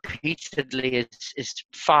 repeatedly is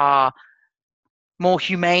far more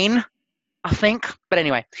humane, I think. But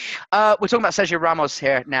anyway, we're talking about Sergio Ramos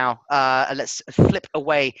here now. Let's flip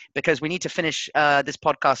away because we need to finish this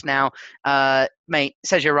podcast now. Mate,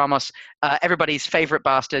 Sergio Ramos, everybody's favorite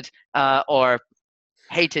bastard or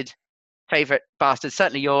hated favorite bastard,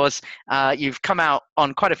 certainly yours. You've come out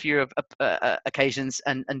on quite a few occasions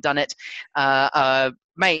and done it.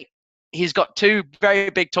 Mate, he's got 2 very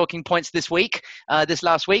big talking points this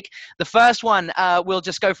last week. The first one, we'll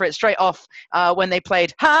just go for it straight off when they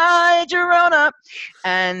played Hi Girona,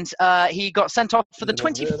 and he got sent off for the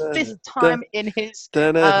 25th time in his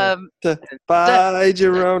Bye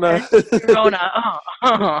Girona.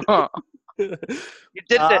 Girona. You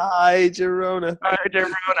did it. Hi Girona. Hi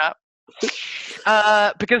Girona.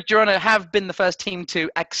 Because Girona have been the first team to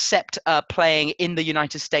accept playing in the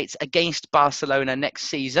United States against Barcelona next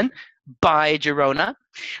season. By Girona,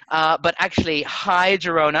 but actually hi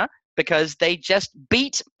Girona, because they just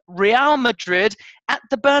beat Real Madrid at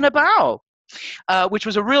the Bernabeu, which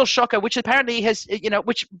was a real shocker, which apparently has,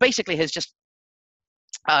 which basically has just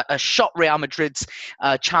shot Real Madrid's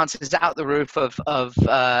chances out the roof of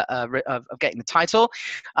getting the title.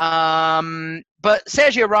 But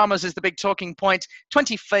Sergio Ramos is the big talking point.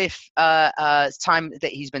 25th time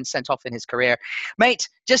that he's been sent off in his career. Mate,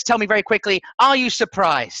 just tell me very quickly, are you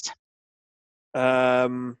surprised?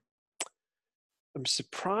 I'm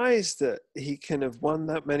surprised that he can have won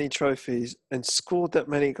that many trophies and scored that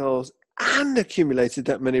many goals and accumulated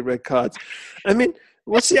that many red cards. I mean,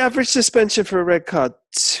 what's the average suspension for a red card?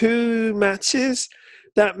 2 matches?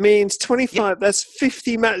 That means 25. Yep. That's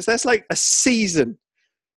 50 matches. That's like a season.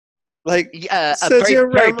 Like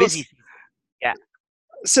very busy. Yeah.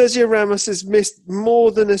 Sergio Ramos has missed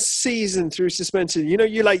more than a season through suspension.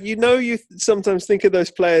 You sometimes think of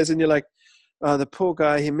those players and you're like, oh, the poor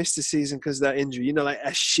guy, he missed a season because of that injury. Like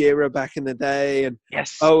Shearer back in the day, and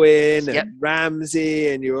Owen and Ramsey,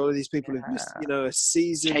 and all of these people who've missed, a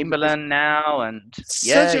season. Chamberlain now, and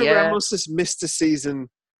Sergio Ramos has missed a season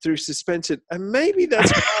through suspension, and maybe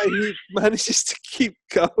that's why he manages to keep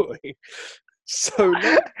going. So,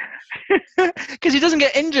 because he doesn't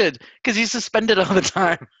get injured, because he's suspended all the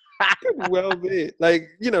time. Could well be. Like,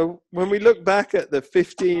 when we look back at the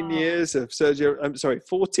 14 years of Sergio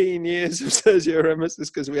Ramos, is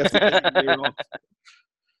because we have to take a year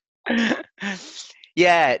off.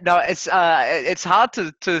 Yeah, no, it's hard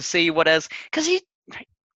to see what else, because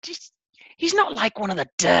he's not like one of the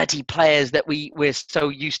dirty players that we're so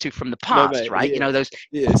used to from the past, no, mate, right? Those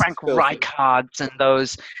Frank Rijkaards and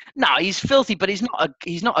those. No, he's filthy, but he's not a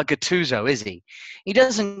Gattuso, is he?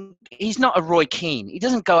 He's not a Roy Keane. He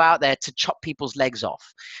doesn't go out there to chop people's legs off.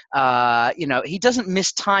 He doesn't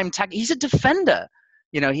miss time tackle. He's a defender.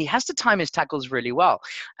 He has to time his tackles really well.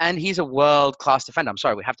 And he's a world-class defender. I'm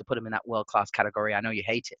sorry, we have to put him in that world-class category. I know you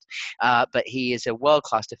hate it. But he is a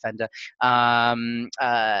world-class defender. But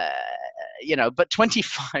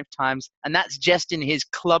 25 times, and that's just in his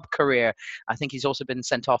club career. I think he's also been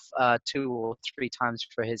sent off 2 or 3 times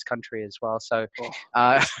for his country as well. So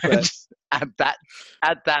add that.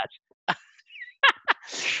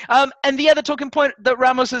 And the other talking point that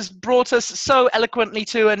Ramos has brought us so eloquently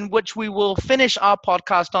to, and which we will finish our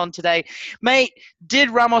podcast on today, mate, did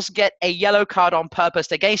Ramos get a yellow card on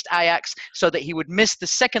purpose against Ajax so that he would miss the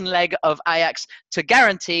second leg of Ajax to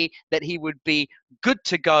guarantee that he would be good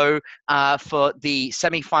to go for the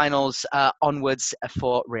semi-finals onwards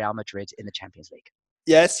for Real Madrid in the Champions League?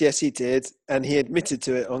 Yes, he did. And he admitted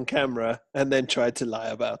to it on camera and then tried to lie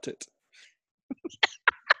about it.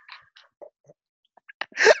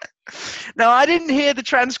 No, I didn't hear the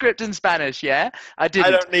transcript in Spanish, yeah? I didn't.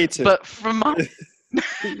 I don't need to. But from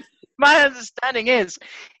my understanding is,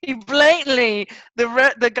 he blatantly,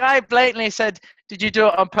 the guy blatantly said, "Did you do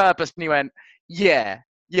it on purpose?" And he went, yeah,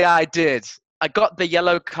 I did. I got the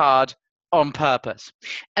yellow card on purpose.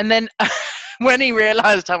 And then when he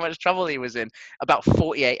realized how much trouble he was in, about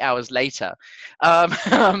 48 hours later,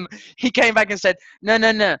 he came back and said,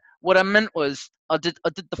 no. What I meant was, I did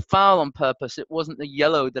the foul on purpose. It wasn't the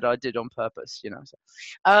yellow that I did on purpose,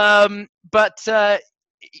 So.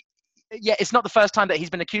 Yeah, it's not the first time that he's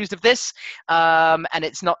been accused of this, and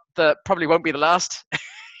it's probably won't be the last.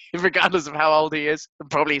 Regardless of how old he is, he'll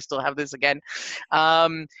probably still have this again.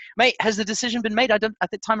 Mate, has the decision been made? At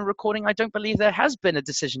the time of recording, I don't believe there has been a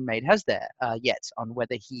decision made, has there, yet, on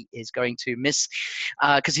whether he is going to miss,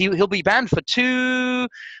 because he'll be banned for 2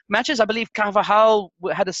 matches. I believe Carvajal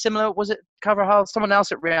had a similar, was it Carvajal? Someone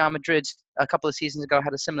else at Real Madrid a couple of seasons ago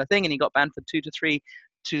had a similar thing, and he got banned for 2 to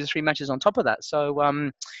 3 matches on top of that.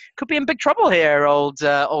 So could be in big trouble here, old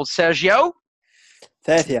Sergio.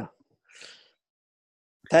 Sergio.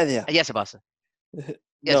 Yes, Abasa.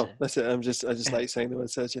 Yes, no, that's it. I just like saying the word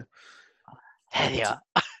Sergio. Sergio.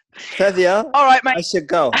 All right, mate. I should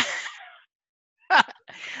go. All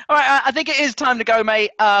right, I think it is time to go,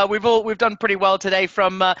 mate. We've done pretty well today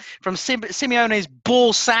from Simeone's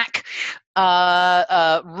ball sack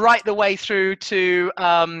right the way through to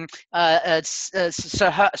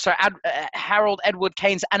Sir Harold Edward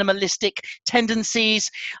Kane's animalistic tendencies.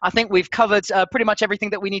 I think we've covered pretty much everything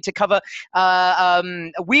that we need to cover.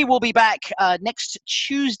 We will be back next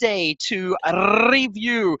Tuesday to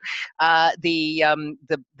review the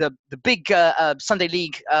big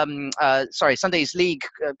Sunday's League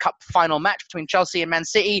Cup final match between Chelsea and Man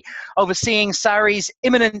City, overseeing Sarri's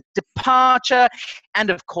imminent departure, and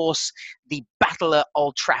of course the battle at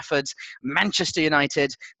Old Trafford, Manchester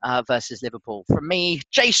United versus Liverpool. From me,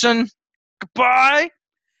 Jason, goodbye.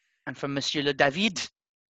 And from Monsieur Le David,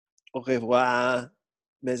 au revoir,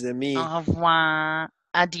 mes amis. Au revoir,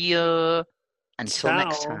 adieu. Until Ciao.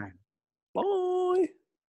 next time. Bye.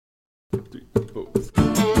 3, 4.